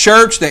about the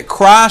church that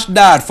Christ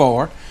died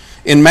for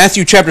in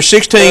Matthew chapter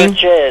 16.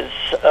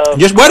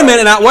 Just wait a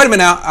minute now. Wait a minute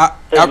now.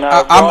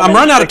 I'm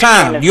running out of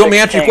time. Do you want me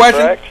to answer your question?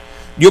 Correct?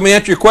 You want me to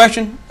answer your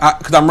question?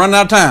 Because I'm running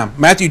out of time.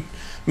 Matthew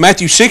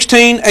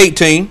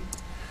 16:18.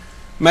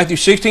 Matthew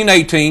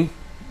 16:18.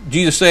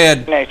 Jesus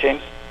said,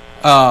 18.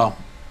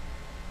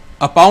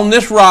 upon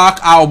this rock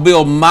I'll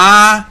build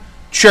my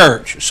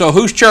church. So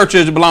whose church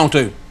does it belong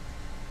to?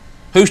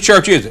 Whose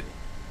church is it?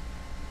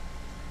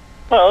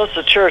 Well, it's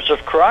the Church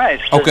of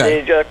Christ.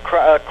 Okay.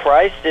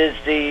 Christ is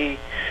the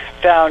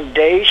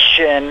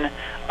foundation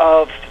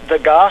of the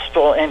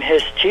gospel in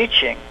his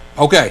teaching.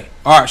 Okay.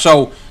 All right.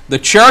 So the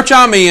church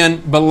I'm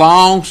in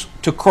belongs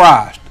to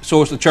Christ.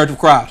 So it's the Church of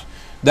Christ.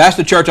 That's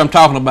the church I'm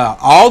talking about.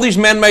 All these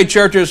man-made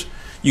churches,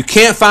 you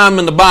can't find them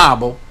in the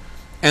Bible,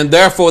 and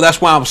therefore that's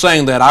why I'm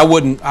saying that. I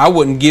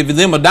wouldn't give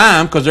them a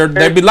dime because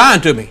they'd be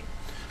lying to me.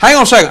 Hang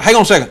on a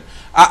second.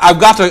 I've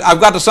got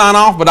to sign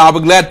off, but I'll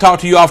be glad to talk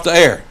to you off the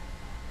air.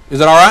 Is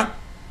that all right?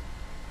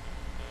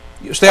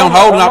 You stay on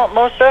hold.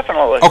 Most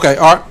definitely. Okay.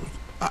 All right.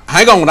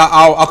 Hang on.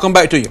 I'll come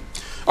back to you.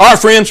 All right,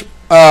 friends.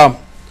 Out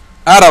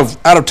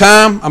of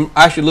time. I'm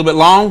actually a little bit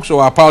long, so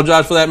I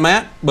apologize for that,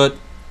 Matt. But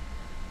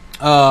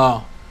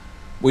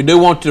we do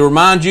want to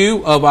remind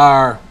you of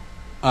our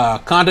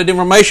contact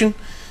information,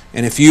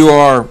 and if you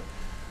are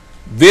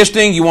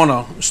visiting, you want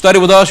to study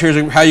with us, here's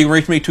how you can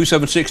reach me,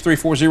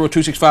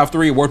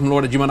 276-340-2653 or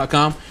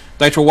wordfromthelord@gmail.com.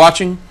 Thanks for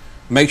watching.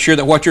 Make sure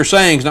that what you're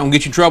saying is not going to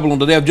get you in trouble on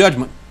the day of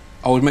judgment.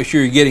 Always make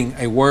sure you're getting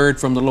a word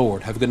from the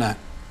Lord. Have a good night.